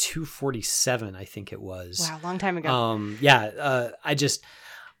 episode 247, I think it was. Wow, long time ago.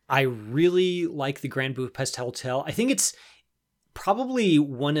 I really like the Grand Budapest Hotel. I think it's probably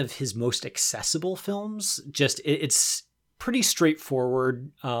one of his most accessible films. Just it's pretty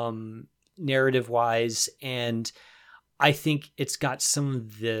straightforward narrative wise, and I think it's got some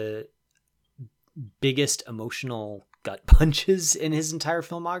of the biggest emotional gut punches in his entire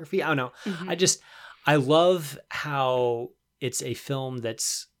filmography. I don't know. Mm-hmm. I love how it's a film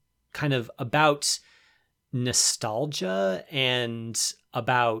that's kind of about nostalgia and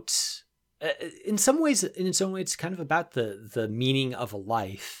about, in its own way, it's kind of about the meaning of a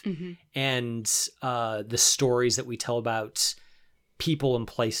life, mm-hmm. and the stories that we tell about people and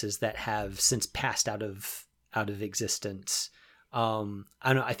places that have since passed out of existence. I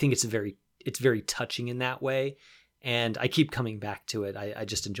don't know. I think it's very touching in that way. And I keep coming back to it. I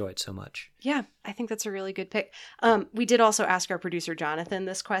just enjoy it so much. Yeah, I think that's a really good pick. We did also ask our producer, Jonathan,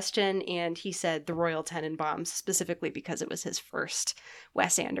 this question, and he said The Royal Tenenbaums, specifically because it was his first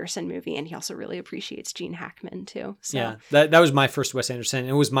Wes Anderson movie, and he also really appreciates Gene Hackman, too. So. Yeah, that was my first Wes Anderson.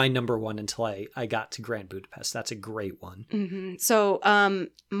 It was my number one until I got to Grand Budapest. That's a great one. Mm-hmm. So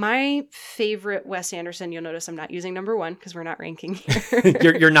my favorite Wes Anderson, you'll notice I'm not using number one because we're not ranking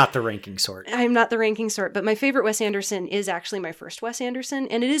here. You're not the ranking sort. I'm not the ranking sort, but my favorite Wes Anderson is actually my first Wes Anderson,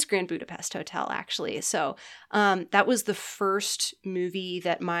 and it is Grand Budapest Hotel, actually. So that was the first movie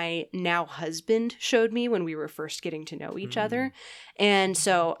that my now husband showed me when we were first getting to know each other. And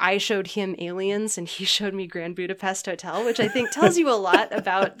so I showed him Aliens and he showed me Grand Budapest Hotel, which I think tells you a lot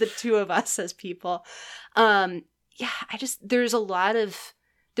about the two of us as people. There's a lot of,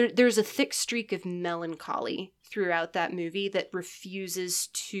 there's a thick streak of melancholy throughout that movie that refuses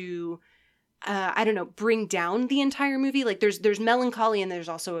to I don't know, bring down the entire movie. Like there's melancholy and there's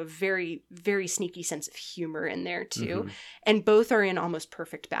also a very, very sneaky sense of humor in there too. And both are in almost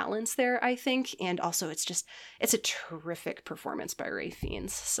perfect balance there, I think. And also it's a terrific performance by Ray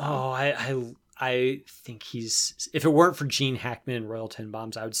Fiennes. So. Oh, I think he's, if it weren't for Gene Hackman and Royal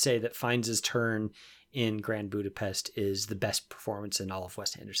Tenenbaums, I would say that Finds His Turn in Grand Budapest is the best performance in all of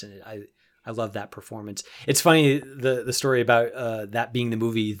Wes Anderson. I love that performance. It's funny, the story about that being the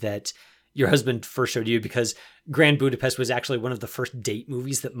movie that your husband first showed you, because Grand Budapest was actually one of the first date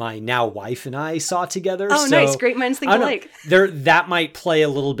movies that my now wife and I saw together. Oh, so, nice. Great minds think alike. That might play a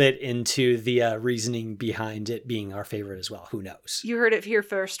little bit into the reasoning behind it being our favorite as well. Who knows? You heard it here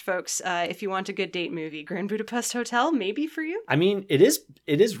first, folks. If you want a good date movie, Grand Budapest Hotel, maybe for you. I mean, it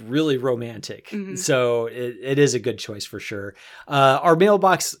is really romantic. So it is a good choice for sure. Our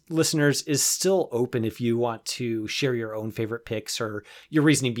mailbox, listeners, is still open if you want to share your own favorite picks or your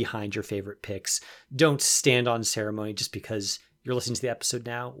reasoning behind your favorite picks. Don't stand on ceremony just because you're listening to the episode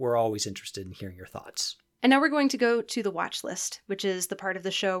now. We're always interested in hearing your thoughts. And now we're going to go to the watch list, which is the part of the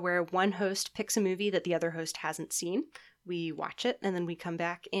show where one host picks a movie that the other host hasn't seen. We watch it and then we come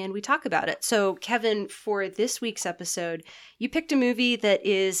back and we talk about it. So Kevin, for this week's episode, you picked a movie that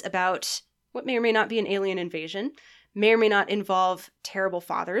is about what may or may not be an alien invasion, may or may not involve terrible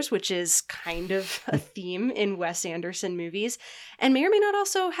fathers, which is kind of a theme in Wes Anderson movies, and may or may not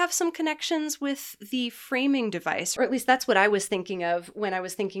also have some connections with the framing device, or at least that's what I was thinking of when I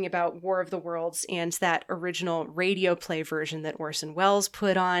was thinking about War of the Worlds and that original radio play version that Orson Welles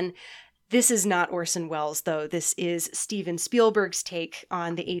put on. This is not Orson Welles, though. This is Steven Spielberg's take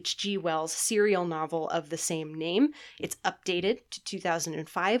on the H.G. Wells serial novel of the same name. It's updated to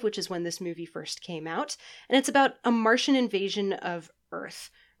 2005, which is when this movie first came out. And it's about a Martian invasion of Earth.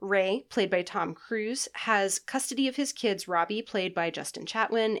 Ray, played by Tom Cruise, has custody of his kids, Robbie, played by Justin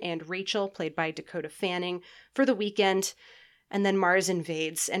Chatwin, and Rachel, played by Dakota Fanning, for the weekend. And then Mars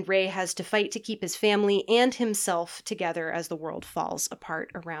invades, and Ray has to fight to keep his family and himself together as the world falls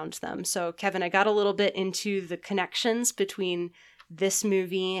apart around them. So, Kevin, I got a little bit into the connections between this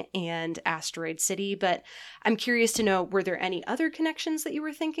movie and Asteroid City, but I'm curious to know, were there any other connections that you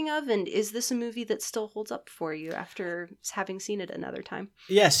were thinking of? And is this a movie that still holds up for you after having seen it another time?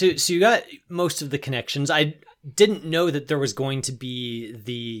 Yeah, so you got most of the connections. I didn't know that there was going to be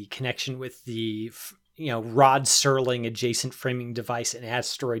the connection with the Rod Serling adjacent framing device in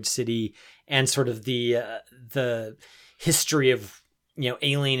Asteroid City, and sort of the history of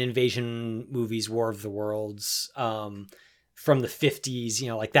alien invasion movies, War of the Worlds, from the 50s,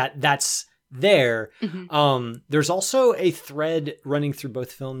 like that's there. There's also a thread running through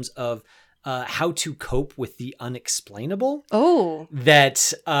both films of how to cope with the unexplainable. Oh,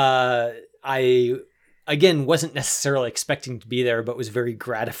 that I again wasn't necessarily expecting to be there, but was very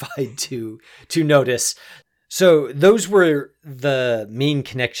gratified to notice. So those were the main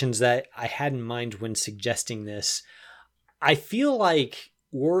connections that I had in mind when suggesting this. I feel like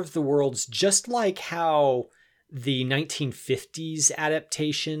War of the Worlds, just like how the 1950s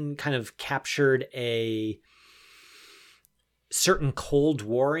adaptation kind of captured a certain Cold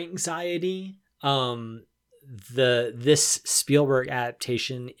War anxiety, this Spielberg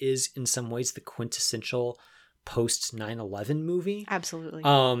adaptation is in some ways the quintessential post 9/11 movie. Absolutely.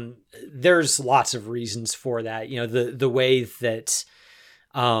 There's lots of reasons for that. The way that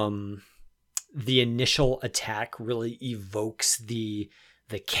the initial attack really evokes the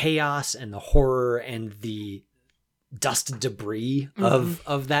chaos and the horror and the dust and debris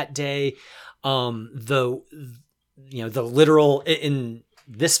of that day. The literal in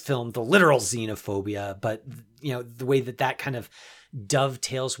this film, the literal xenophobia, but the way that kind of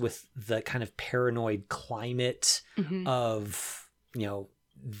dovetails with the kind of paranoid climate of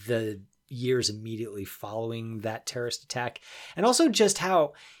the years immediately following that terrorist attack, and also just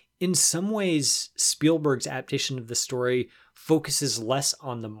how in some ways Spielberg's adaptation of the story focuses less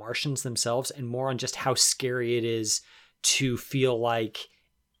on the Martians themselves and more on just how scary it is to feel like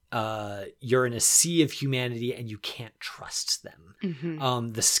you're in a sea of humanity and you can't trust them.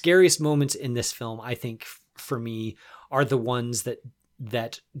 The scariest moments in this film, I think, for me, are the ones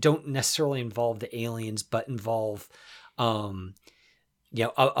that don't necessarily involve the aliens, but involve a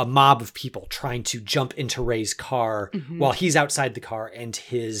mob of people trying to jump into Ray's car while he's outside the car and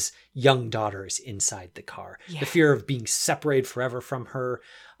his young daughter is inside the car. The fear of being separated forever from her,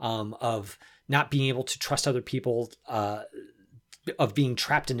 of not being able to trust other people, of being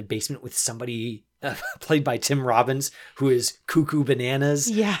trapped in a basement with somebody played by Tim Robbins who is cuckoo bananas.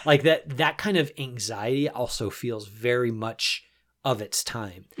 Yeah. Like that kind of anxiety also feels very much of its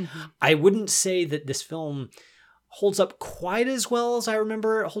time. I wouldn't say that this film holds up quite as well as I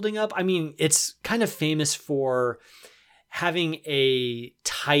remember it holding up. I mean, it's kind of famous for having a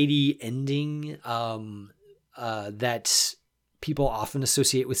tidy ending that people often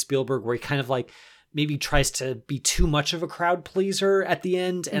associate with Spielberg, where he kind of like maybe tries to be too much of a crowd pleaser at the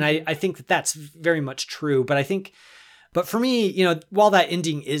end. And I think that that's very much true. But for me, you know, while that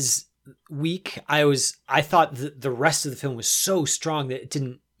ending is weak, I thought the rest of the film was so strong that it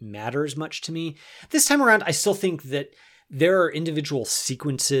didn't matter as much to me. This time around, I still think that there are individual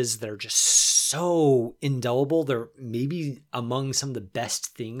sequences that are just so indelible. They're maybe among some of the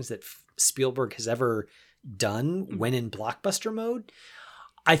best things that Spielberg has ever done when in blockbuster mode.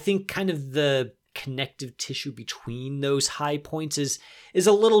 I think kind of the connective tissue between those high points is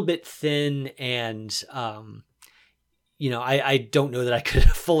a little bit thin, and you know, I don't know that I could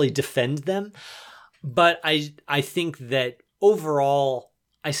fully defend them, but I think that overall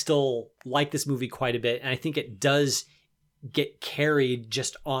I still like this movie quite a bit, and I think it does get carried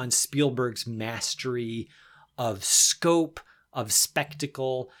just on Spielberg's mastery of scope, of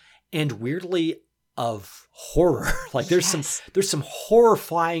spectacle, and weirdly of horror. Like there's some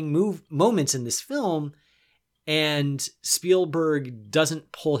horrifying moments in this film, and Spielberg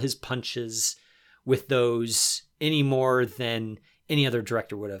doesn't pull his punches with those any more than any other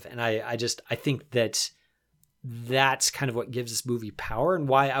director would have. And I think that's kind of what gives this movie power, and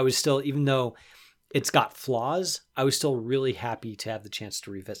why I was still, even though it's got flaws, I was still really happy to have the chance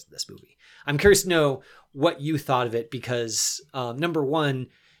to revisit this movie. I'm curious to know what you thought of it, because number one,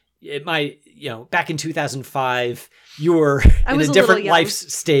 it might, you know, back in 2005, you were in a different life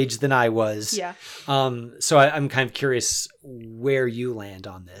stage than I was. Yeah. So I'm kind of curious where you land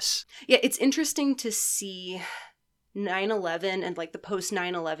on this. Yeah, it's interesting to see 9/11 and like the post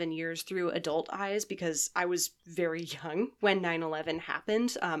 9/11 years through adult eyes, because I was very young when 9/11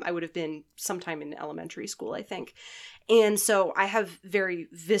 happened. I would have been sometime in elementary school, I think. And so I have very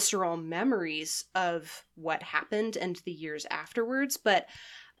visceral memories of what happened and the years afterwards, but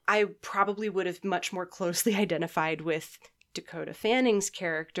I probably would have much more closely identified with Dakota Fanning's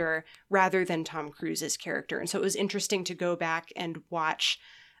character rather than Tom Cruise's character. And so it was interesting to go back and watch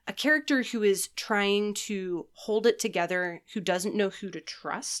a character who is trying to hold it together, who doesn't know who to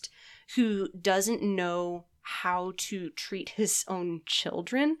trust, who doesn't know how to treat his own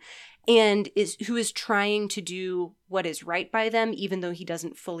children, and who is trying to do what is right by them, even though he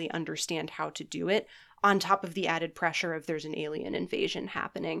doesn't fully understand how to do it, on top of the added pressure of there's an alien invasion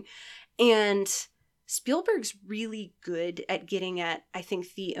happening. And Spielberg's really good at getting at, I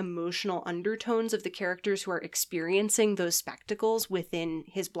think, the emotional undertones of the characters who are experiencing those spectacles within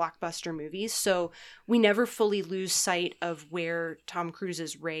his blockbuster movies. So we never fully lose sight of where Tom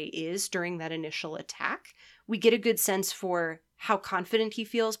Cruise's Ray is during that initial attack. We get a good sense for how confident he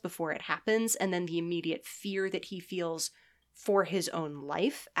feels before it happens, and then the immediate fear that he feels for his own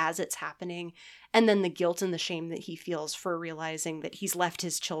life as it's happening, and then the guilt and the shame that he feels for realizing that he's left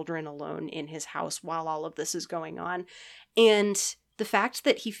his children alone in his house while all of this is going on. And the fact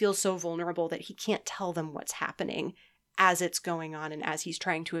that he feels so vulnerable that he can't tell them what's happening as it's going on and as he's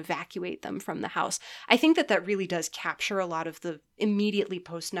trying to evacuate them from the house. I think that really does capture a lot of the immediately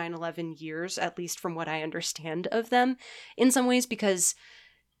post 9/11 years, at least from what I understand of them in some ways, because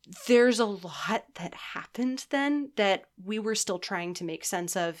there's a lot that happened then that we were still trying to make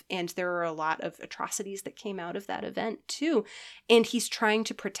sense of, and there are a lot of atrocities that came out of that event too. And he's trying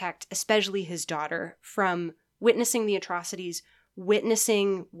to protect, especially his daughter, from witnessing the atrocities,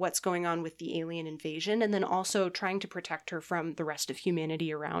 witnessing what's going on with the alien invasion, and then also trying to protect her from the rest of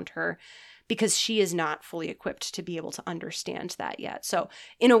humanity around her, because she is not fully equipped to be able to understand that yet. So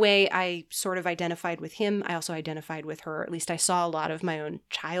in a way, I sort of identified with him. I also identified with her. At least I saw a lot of my own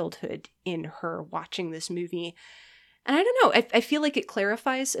childhood in her watching this movie. And I don't know, I feel like it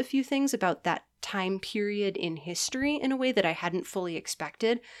clarifies a few things about that time period in history in a way that I hadn't fully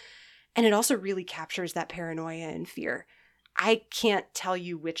expected. And it also really captures that paranoia and fear. I can't tell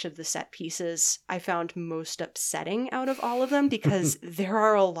you which of the set pieces I found most upsetting out of all of them, because there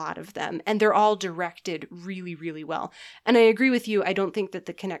are a lot of them, and they're all directed really, really well. And I agree with you. I don't think that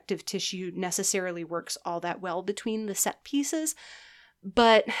the connective tissue necessarily works all that well between the set pieces,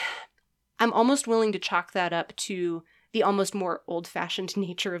 but I'm almost willing to chalk that up to the almost more old-fashioned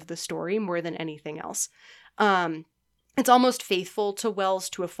nature of the story more than anything else. It's almost faithful to Wells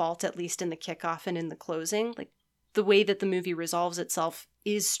to a fault, at least in the kickoff and in the closing. Like, the way that the movie resolves itself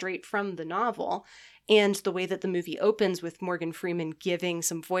is straight from the novel, and the way that the movie opens with Morgan Freeman giving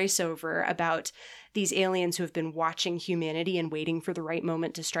some voiceover about these aliens who have been watching humanity and waiting for the right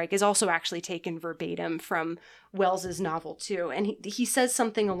moment to strike is also actually taken verbatim from Wells's novel too. And he says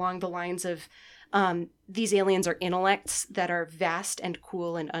something along the lines of, These aliens are intellects that are vast and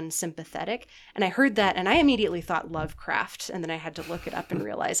cool and unsympathetic. And I heard that and I immediately thought Lovecraft. And then I had to look it up and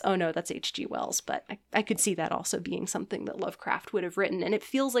realize, oh no, that's H.G. Wells. But I could see that also being something that Lovecraft would have written. And it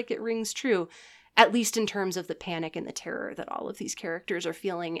feels like it rings true, at least in terms of the panic and the terror that all of these characters are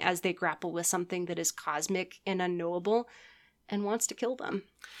feeling as they grapple with something that is cosmic and unknowable and wants to kill them.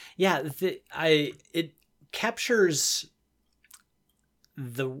 Yeah, it captures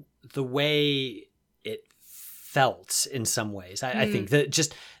the way it felt in some ways. I think that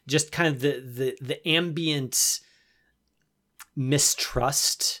just kind of the ambient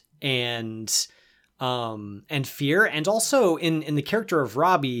mistrust and fear, and also in the character of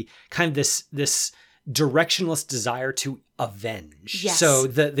Robbie, kind of this directionless desire to avenge. Yes. So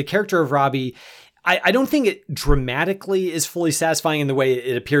the character of Robbie, I don't think it dramatically is fully satisfying in the way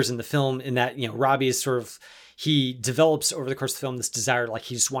it appears in the film, in that, Robbie is sort of, he develops over the course of the film this desire, like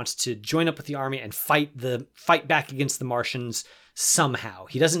he just wants to join up with the army and fight back against the Martians somehow.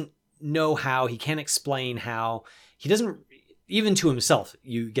 He doesn't know how, he can't explain how, he doesn't, even to himself,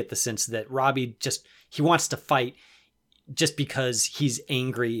 you get the sense that Robbie he wants to fight just because he's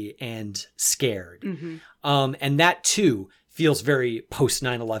angry and scared. Mm-hmm. And that too feels very post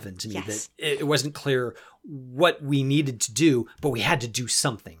 9/11 to me. Yes. That it wasn't clear what we needed to do, but we had to do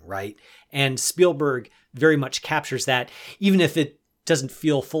something, right? And Spielberg very much captures that, even if it doesn't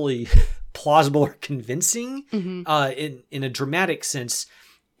feel fully plausible or convincing, in a dramatic sense,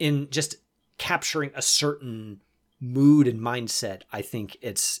 in just capturing a certain mood and mindset. I think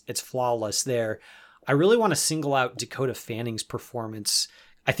it's flawless there. I really want to single out Dakota Fanning's performance.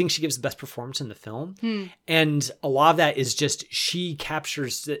 I think she gives the best performance in the film. And a lot of that is just, she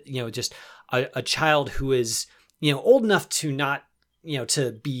captures, just a child who is, old enough to not,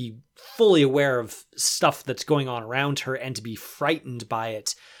 to be fully aware of stuff that's going on around her and to be frightened by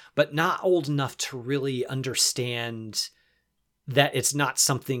it, but not old enough to really understand that it's not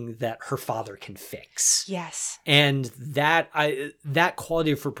something that her father can fix. Yes. And that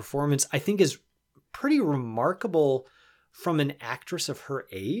quality of her performance, I think, is pretty remarkable from an actress of her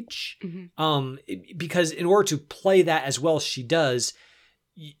age. Because in order to play that as well as she does,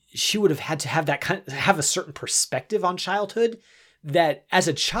 she would have had to have have a certain perspective on childhood that, as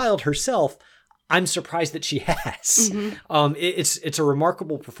a child herself, I'm surprised that she has. It's a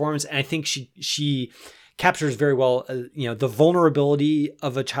remarkable performance, and I think she captures very well, the vulnerability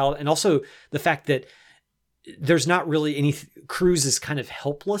of a child, and also the fact that there's not really any. Cruz is kind of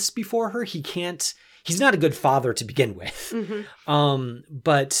helpless before her. He's not a good father to begin with.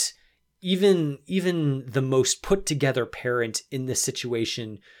 But even the most put together parent in this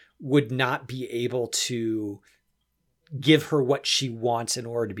situation would not be able to give her what she wants in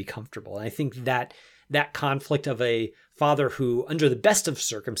order to be comfortable. And I think that conflict of a father who, under the best of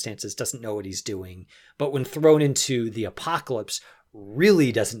circumstances, doesn't know what he's doing, but when thrown into the apocalypse,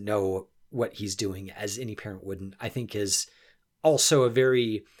 really doesn't know what he's doing, as any parent wouldn't, I think is also a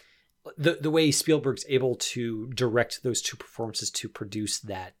very... The way Spielberg's able to direct those two performances to produce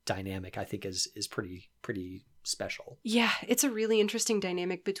that dynamic, I think is pretty special. Yeah, it's a really interesting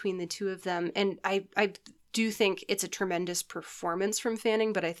dynamic between the two of them. And I do think it's a tremendous performance from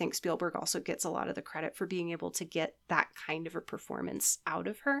Fanning, but I think Spielberg also gets a lot of the credit for being able to get that kind of a performance out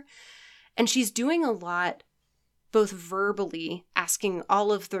of her. And she's doing a lot, both verbally, asking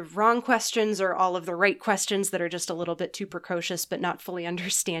all of the wrong questions or all of the right questions that are just a little bit too precocious, but not fully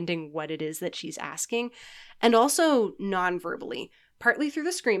understanding what it is that she's asking, and also non-verbally, partly through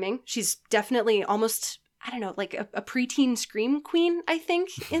the screaming. She's definitely almost, I don't know, like a preteen scream queen, I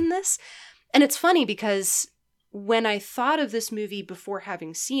think, in this. And it's funny because when I thought of this movie before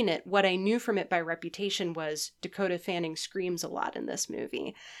having seen it, what I knew from it by reputation was Dakota Fanning screams a lot in this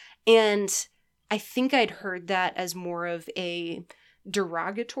movie. And I think I'd heard that as more of a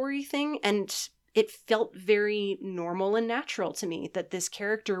derogatory thing, and it felt very normal and natural to me that this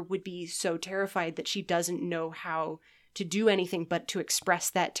character would be so terrified that she doesn't know how to do anything but to express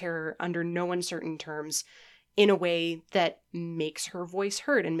that terror under no uncertain terms in a way that makes her voice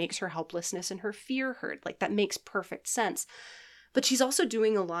heard and makes her helplessness and her fear heard. Like, that makes perfect sense. But she's also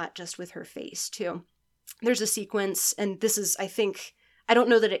doing a lot just with her face, too. There's a sequence, and this is, I think... I don't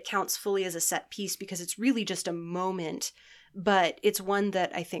know that it counts fully as a set piece because it's really just a moment, but it's one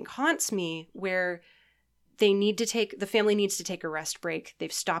that I think haunts me, where the family needs to take a rest break.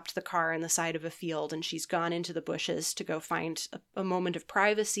 They've stopped the car in the side of a field, and she's gone into the bushes to go find a moment of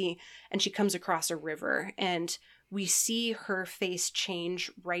privacy, and she comes across a river, and we see her face change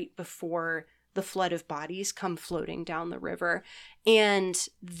right before the flood of bodies come floating down the river. And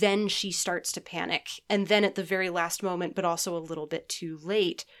then she starts to panic. And then at the very last moment, but also a little bit too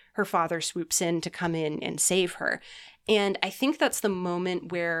late, her father swoops in to come in and save her. And I think that's the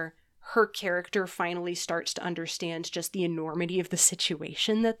moment where her character finally starts to understand just the enormity of the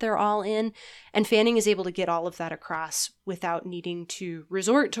situation that they're all in. And Fanning is able to get all of that across without needing to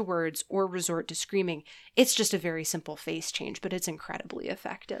resort to words or resort to screaming. It's just a very simple face change, but it's incredibly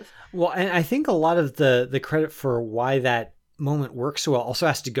effective. Well, and I think a lot of the credit for why that moment works so well also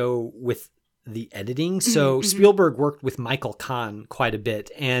has to go with the editing. So Spielberg worked with Michael Kahn quite a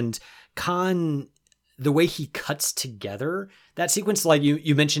bit, and Kahn, the way he cuts together that sequence, like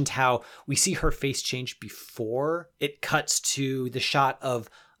you mentioned how we see her face change before it cuts to the shot of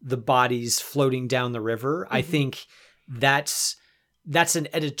the bodies floating down the river. I think that's an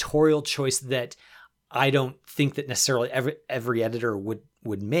editorial choice that I don't think that necessarily every editor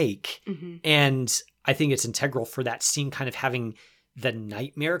would make. And I think it's integral for that scene kind of having the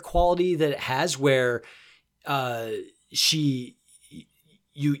nightmare quality that it has, where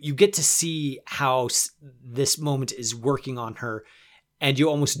you get to see how this moment is working on her, and you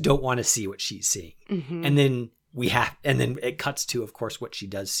almost don't want to see what she's seeing. And then it cuts to, of course, what she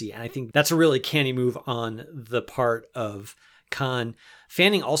does see. And I think that's a really canny move on the part of Kahn.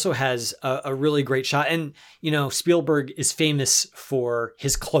 Fanning also has a really great shot. And, Spielberg is famous for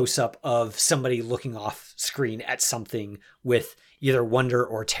his close-up of somebody looking off screen at something with either wonder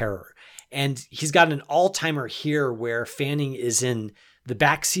or terror. And he's got an all-timer here where Fanning is in the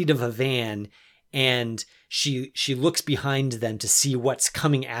backseat of a van, and she looks behind them to see what's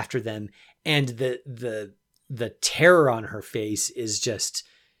coming after them. And the terror on her face is just,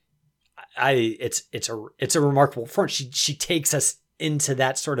 it's a remarkable performance. She takes us into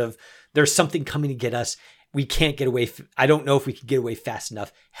that sort of, there's something coming to get us. We can't get away. I don't know if we can get away fast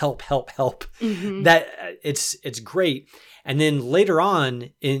enough. Help, help, help. That it's great. And then later on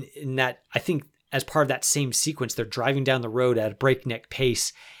in that, I think as part of that same sequence, they're driving down the road at a breakneck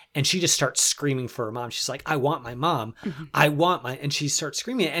pace, and she just starts screaming for her mom. She's like, I want my mom. I want my, and she starts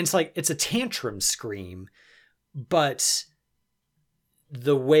screaming. And it's like, it's a tantrum scream, but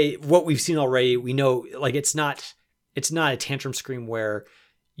the way, what we've seen already, we know, like, it's not a tantrum scream where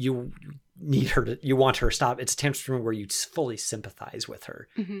you want her to stop. It's a tantrum scream where you fully sympathize with her.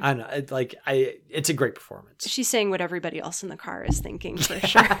 I don't know. It's a great performance. She's saying what everybody else in the car is thinking, for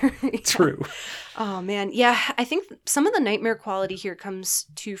sure. True. Oh man. Yeah. I think some of the nightmare quality here comes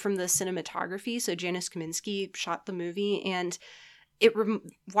too from the cinematography. So Janusz Kaminski shot the movie, and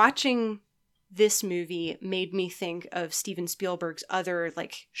watching this movie made me think of Steven Spielberg's other,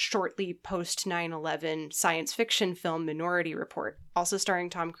 shortly post 9/11 science fiction film, Minority Report, also starring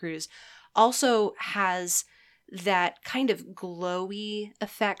Tom Cruise. Also has that kind of glowy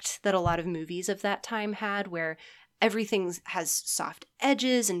effect that a lot of movies of that time had, where everything has soft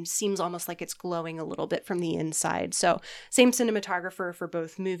edges and seems almost like it's glowing a little bit from the inside. So same cinematographer for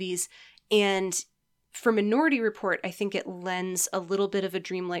both movies. And for Minority Report, I think it lends a little bit of a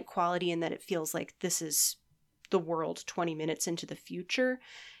dreamlike quality in that it feels like this is the world 20 minutes into the future.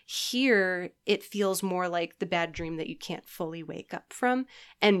 Here, it feels more like the bad dream that you can't fully wake up from.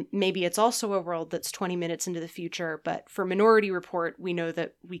 And maybe it's also a world that's 20 minutes into the future, but for Minority Report, we know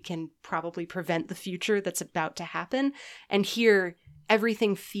that we can probably prevent the future that's about to happen. And here,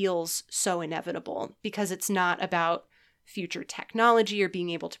 everything feels so inevitable because it's not about future technology or being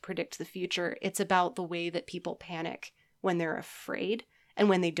able to predict the future. It's about the way that people panic when they're afraid and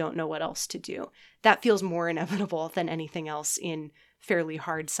when they don't know what else to do. That feels more inevitable than anything else in fairly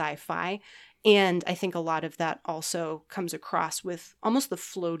hard sci-fi. And I think a lot of that also comes across with almost the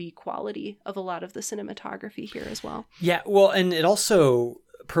floaty quality of a lot of the cinematography here as well. Yeah, well, and it also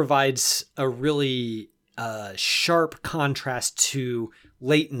provides a really sharp contrast to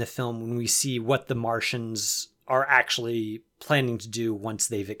late in the film when we see what the Martians are actually planning to do once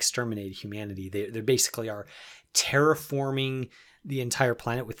they've exterminated humanity. They basically are terraforming the entire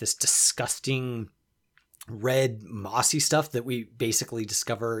planet with this disgusting red mossy stuff that we basically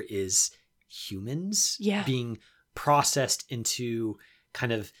discover is humans being processed into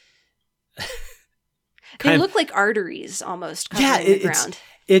kind of they look like arteries almost covering the ground.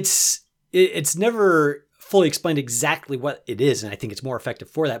 It's never fully explained exactly what it is, and I think it's more effective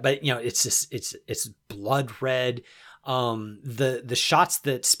for that, but it's just it's blood red. The shots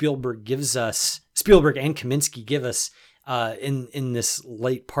that Spielberg and Kaminski give us in this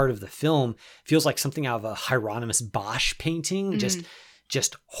late part of the film feels like something out of a Hieronymus Bosch painting,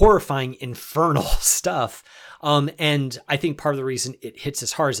 just horrifying, infernal stuff. And I think part of the reason it hits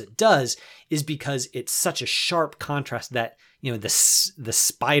as hard as it does is because it's such a sharp contrast that, the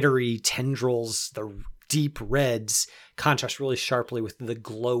spidery tendrils, the deep reds contrast really sharply with the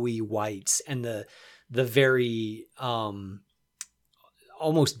glowy whites and the very,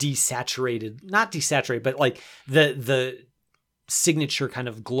 almost not desaturated, but like the signature kind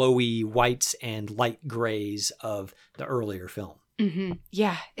of glowy whites and light grays of the earlier film. Mm-hmm.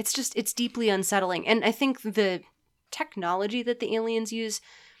 Yeah, it's deeply unsettling. And I think the technology that the aliens use,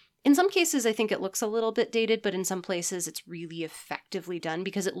 in some cases, I think it looks a little bit dated, but in some places it's really effectively done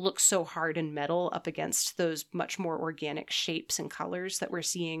because it looks so hard and metal up against those much more organic shapes and colors that we're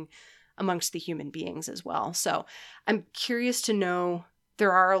seeing amongst the human beings as well. So I'm curious to know,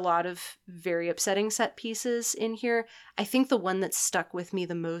 there are a lot of very upsetting set pieces in here. I think the one that stuck with me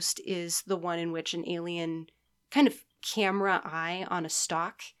the most is the one in which an alien kind of camera eye on a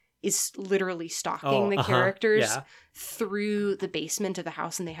stalk is literally stalking the characters through the basement of the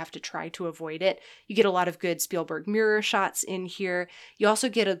house, and they have to try to avoid it. You get a lot of good Spielberg mirror shots in here. You also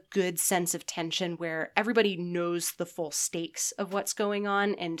get a good sense of tension where everybody knows the full stakes of what's going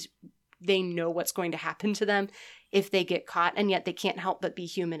on, and they know what's going to happen to them if they get caught, and yet they can't help but be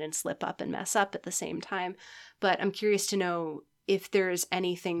human and slip up and mess up at the same time. But I'm curious to know if there's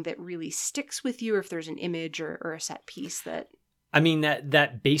anything that really sticks with you, or if there's an image or a set piece that... I mean,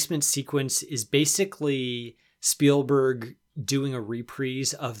 that basement sequence is basically Spielberg doing a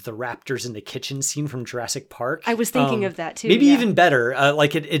reprise of the raptors in the kitchen scene from Jurassic Park. I was thinking of that too. Maybe even better.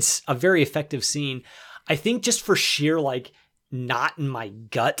 It's a very effective scene. I think just for sheer, like, not in my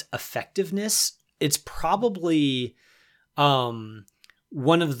gut effectiveness, it's probably one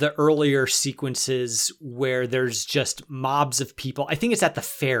of the earlier sequences where there's just mobs of people. I think it's at the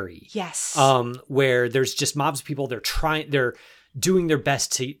ferry. Yes. Where there's just mobs of people. They're doing their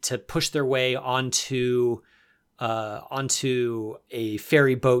best to push their way onto a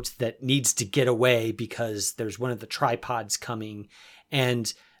ferry boat that needs to get away because there's one of the tripods coming,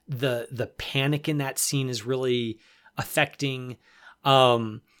 and the panic in that scene is really affecting.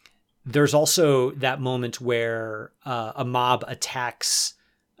 There's also that moment where a mob attacks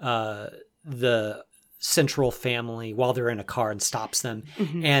the central family while they're in a car and stops them,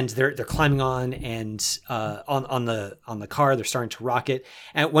 and they're climbing on and on the car. They're starting to rock it.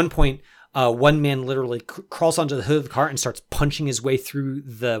 And at one point, one man literally crawls onto the hood of the car and starts punching his way through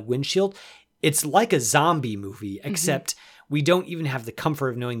the windshield. It's like a zombie movie, except we don't even have the comfort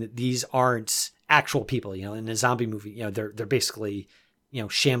of knowing that these aren't actual people. You know, in a zombie movie, you know, they're basically, you know,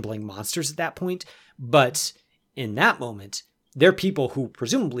 shambling monsters at that point. But in that moment, they're people who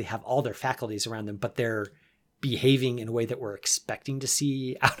presumably have all their faculties around them, but they're behaving in a way that we're expecting to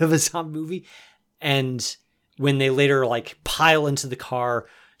see out of a zombie movie. And when they later like pile into the car,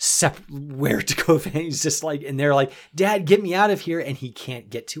 where to go, he's just like, and they're like, "Dad, get me out of here," and he can't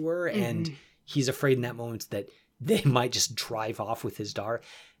get to her, and he's afraid in that moment that they might just drive off with his daughter.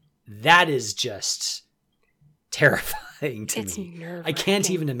 That is just terrifying to me. Nerve-wracking. I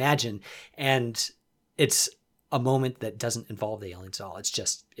can't even imagine. And it's a moment that doesn't involve the aliens at all. It's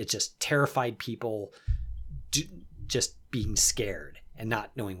just terrified people just being scared and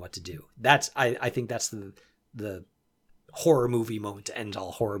not knowing what to do. I think that's the horror movie moment to end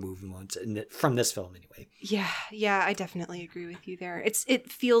all horror movie moments from this film anyway. Yeah, I definitely agree with you there.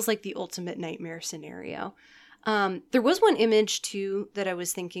 It feels like the ultimate nightmare scenario. There was one image too that I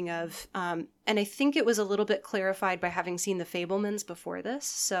was thinking of, and I think it was a little bit clarified by having seen The Fabelmans before this.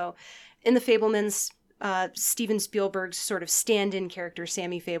 So in The Fabelmans, Steven Spielberg's sort of stand-in character,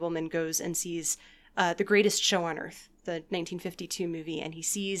 Sammy Fabelman, goes and sees The Greatest Show on Earth, the 1952 movie, and he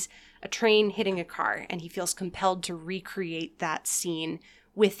sees a train hitting a car, and he feels compelled to recreate that scene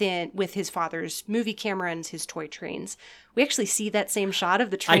with his father's movie camera and his toy trains. We actually see that same shot of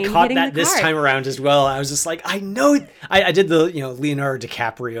the train hitting the car. I caught that this time around as well. I was just like, I know. I did the Leonardo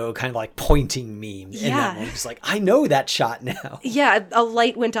DiCaprio kind of like pointing meme. Yeah. In that one. Just like, I know that shot now. Yeah, a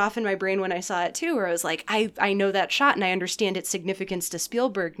light went off in my brain when I saw it too, where I was like, I know that shot and I understand its significance to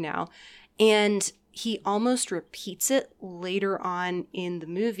Spielberg now. And he almost repeats it later on in the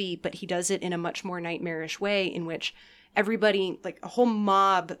movie, but he does it in a much more nightmarish way, in which everybody, like a whole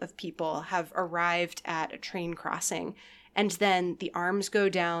mob of people, have arrived at a train crossing. And then the arms go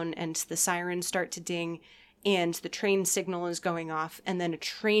down and the sirens start to ding and the train signal is going off. And then a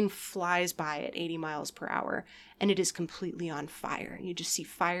train flies by at 80 miles per hour and it is completely on fire. You just see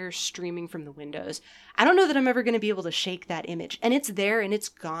fire streaming from the windows. I don't know that I'm ever going to be able to shake that image. And it's there and it's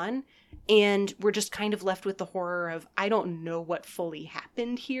gone. And we're just kind of left with the horror of, I don't know what fully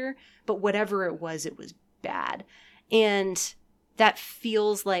happened here, but whatever it was bad. And that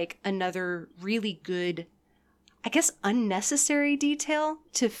feels like another really good I guess, unnecessary detail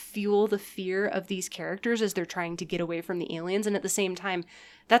to fuel the fear of these characters as they're trying to get away from the aliens. And at the same time,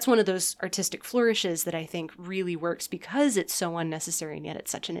 that's one of those artistic flourishes that I think really works because it's so unnecessary and yet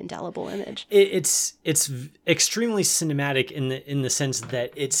it's such an indelible image. It's extremely cinematic in the sense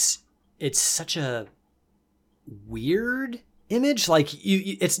that it's such a weird image. Like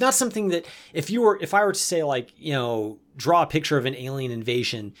it's not something that if I were to say, like, you know, draw a picture of an alien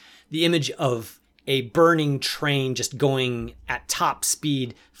invasion, the image of a burning train just going at top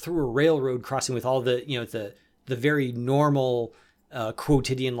speed through a railroad crossing with all the, you know, the very normal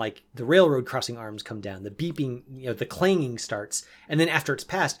quotidian, like the railroad crossing arms come down, the beeping, you know, the clanging starts, and then after it's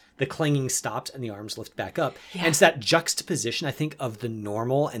passed, the clanging stops and the arms lift back up. Yeah. And it's that juxtaposition, I think, of the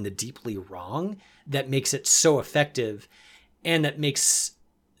normal and the deeply wrong that makes it so effective, and that makes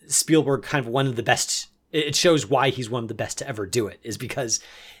Spielberg kind of one of the best. It shows why he's one of the best to ever do it, is because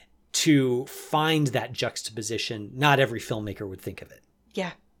to find that juxtaposition, not every filmmaker would think of it.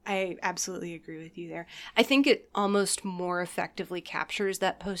 Yeah, I absolutely agree with you there. I think it almost more effectively captures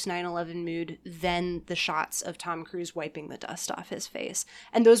that post 9/11 mood than the shots of Tom Cruise wiping the dust off his face.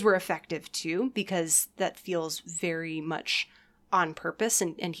 And those were effective too, because that feels very much on purpose,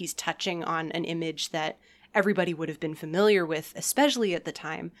 and he's touching on an image that everybody would have been familiar with, especially at the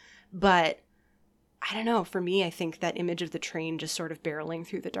time. But I don't know, for me, I think that image of the train just sort of barreling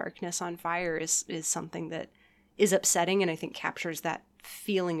through the darkness on fire is something that is upsetting, and I think captures that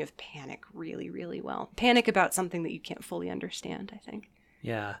feeling of panic really, really well. Panic about something that you can't fully understand, I think.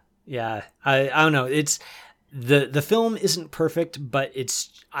 Yeah. I don't know. It's the film isn't perfect, but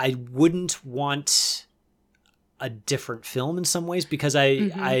I wouldn't want a different film in some ways, because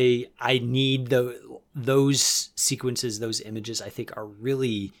I need those sequences, those images, I think are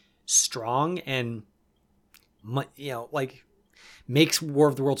really strong and, you know, like, makes War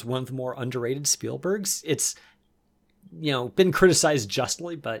of the Worlds one of the more underrated Spielbergs. It's, you know, been criticized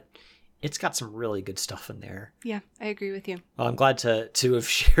justly, but it's got some really good stuff in there. Yeah, I agree with you. Well, I'm glad to have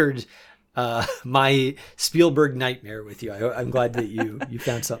shared my Spielberg nightmare with you. I'm glad that you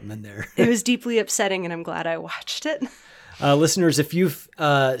found something in there. It was deeply upsetting, and I'm glad I watched it. Listeners, if you've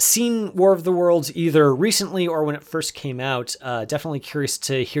seen War of the Worlds either recently or when it first came out, definitely curious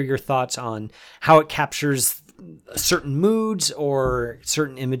to hear your thoughts on how it captures certain moods or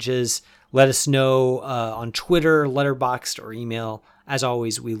certain images. Let us know on Twitter, Letterboxd, or email. As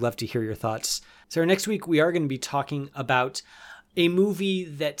always, we love to hear your thoughts. So next week, we are going to be talking about a movie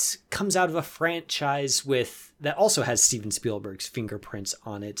that comes out of a franchise that also has Steven Spielberg's fingerprints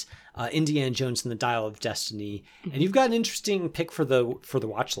on it, Indiana Jones and the Dial of Destiny. Mm-hmm. And you've got an interesting pick for the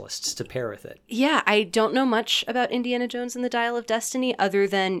watch lists to pair with it. Yeah, I don't know much about Indiana Jones and the Dial of Destiny other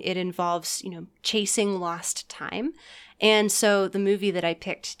than it involves, you know, chasing lost time. And so the movie that I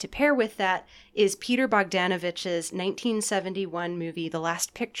picked to pair with that is Peter Bogdanovich's 1971 movie, The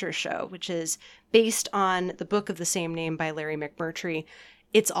Last Picture Show, which is based on the book of the same name by Larry McMurtry.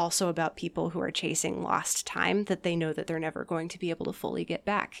 It's also about people who are chasing lost time that they know that they're never going to be able to fully get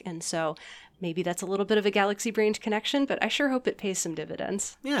back. And so maybe that's a little bit of a galaxy-brained connection, but I sure hope it pays some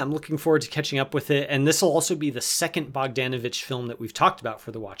dividends. Yeah, I'm looking forward to catching up with it. And this will also be the second Bogdanovich film that we've talked about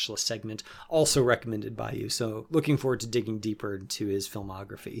for the watch list segment, also recommended by you. So looking forward to digging deeper into his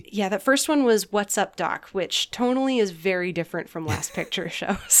filmography. Yeah, that first one was What's Up, Doc, which tonally is very different from Last Picture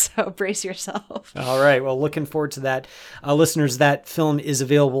Show. So brace yourself. All right. Well, looking forward to that. Listeners, that film is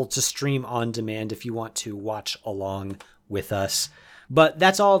available to stream on demand if you want to watch along with us. But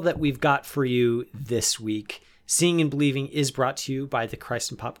that's all that we've got for you this week. Seeing and Believing is brought to you by the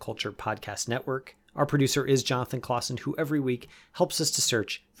Christ and Pop Culture Podcast Network. Our producer is Jonathan Clausen, who every week helps us to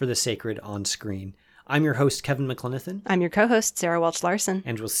search for the sacred on screen. I'm your host, Kevin McLenithan. I'm your co-host, Sarah Welch Larson.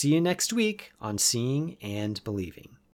 And we'll see you next week on Seeing and Believing.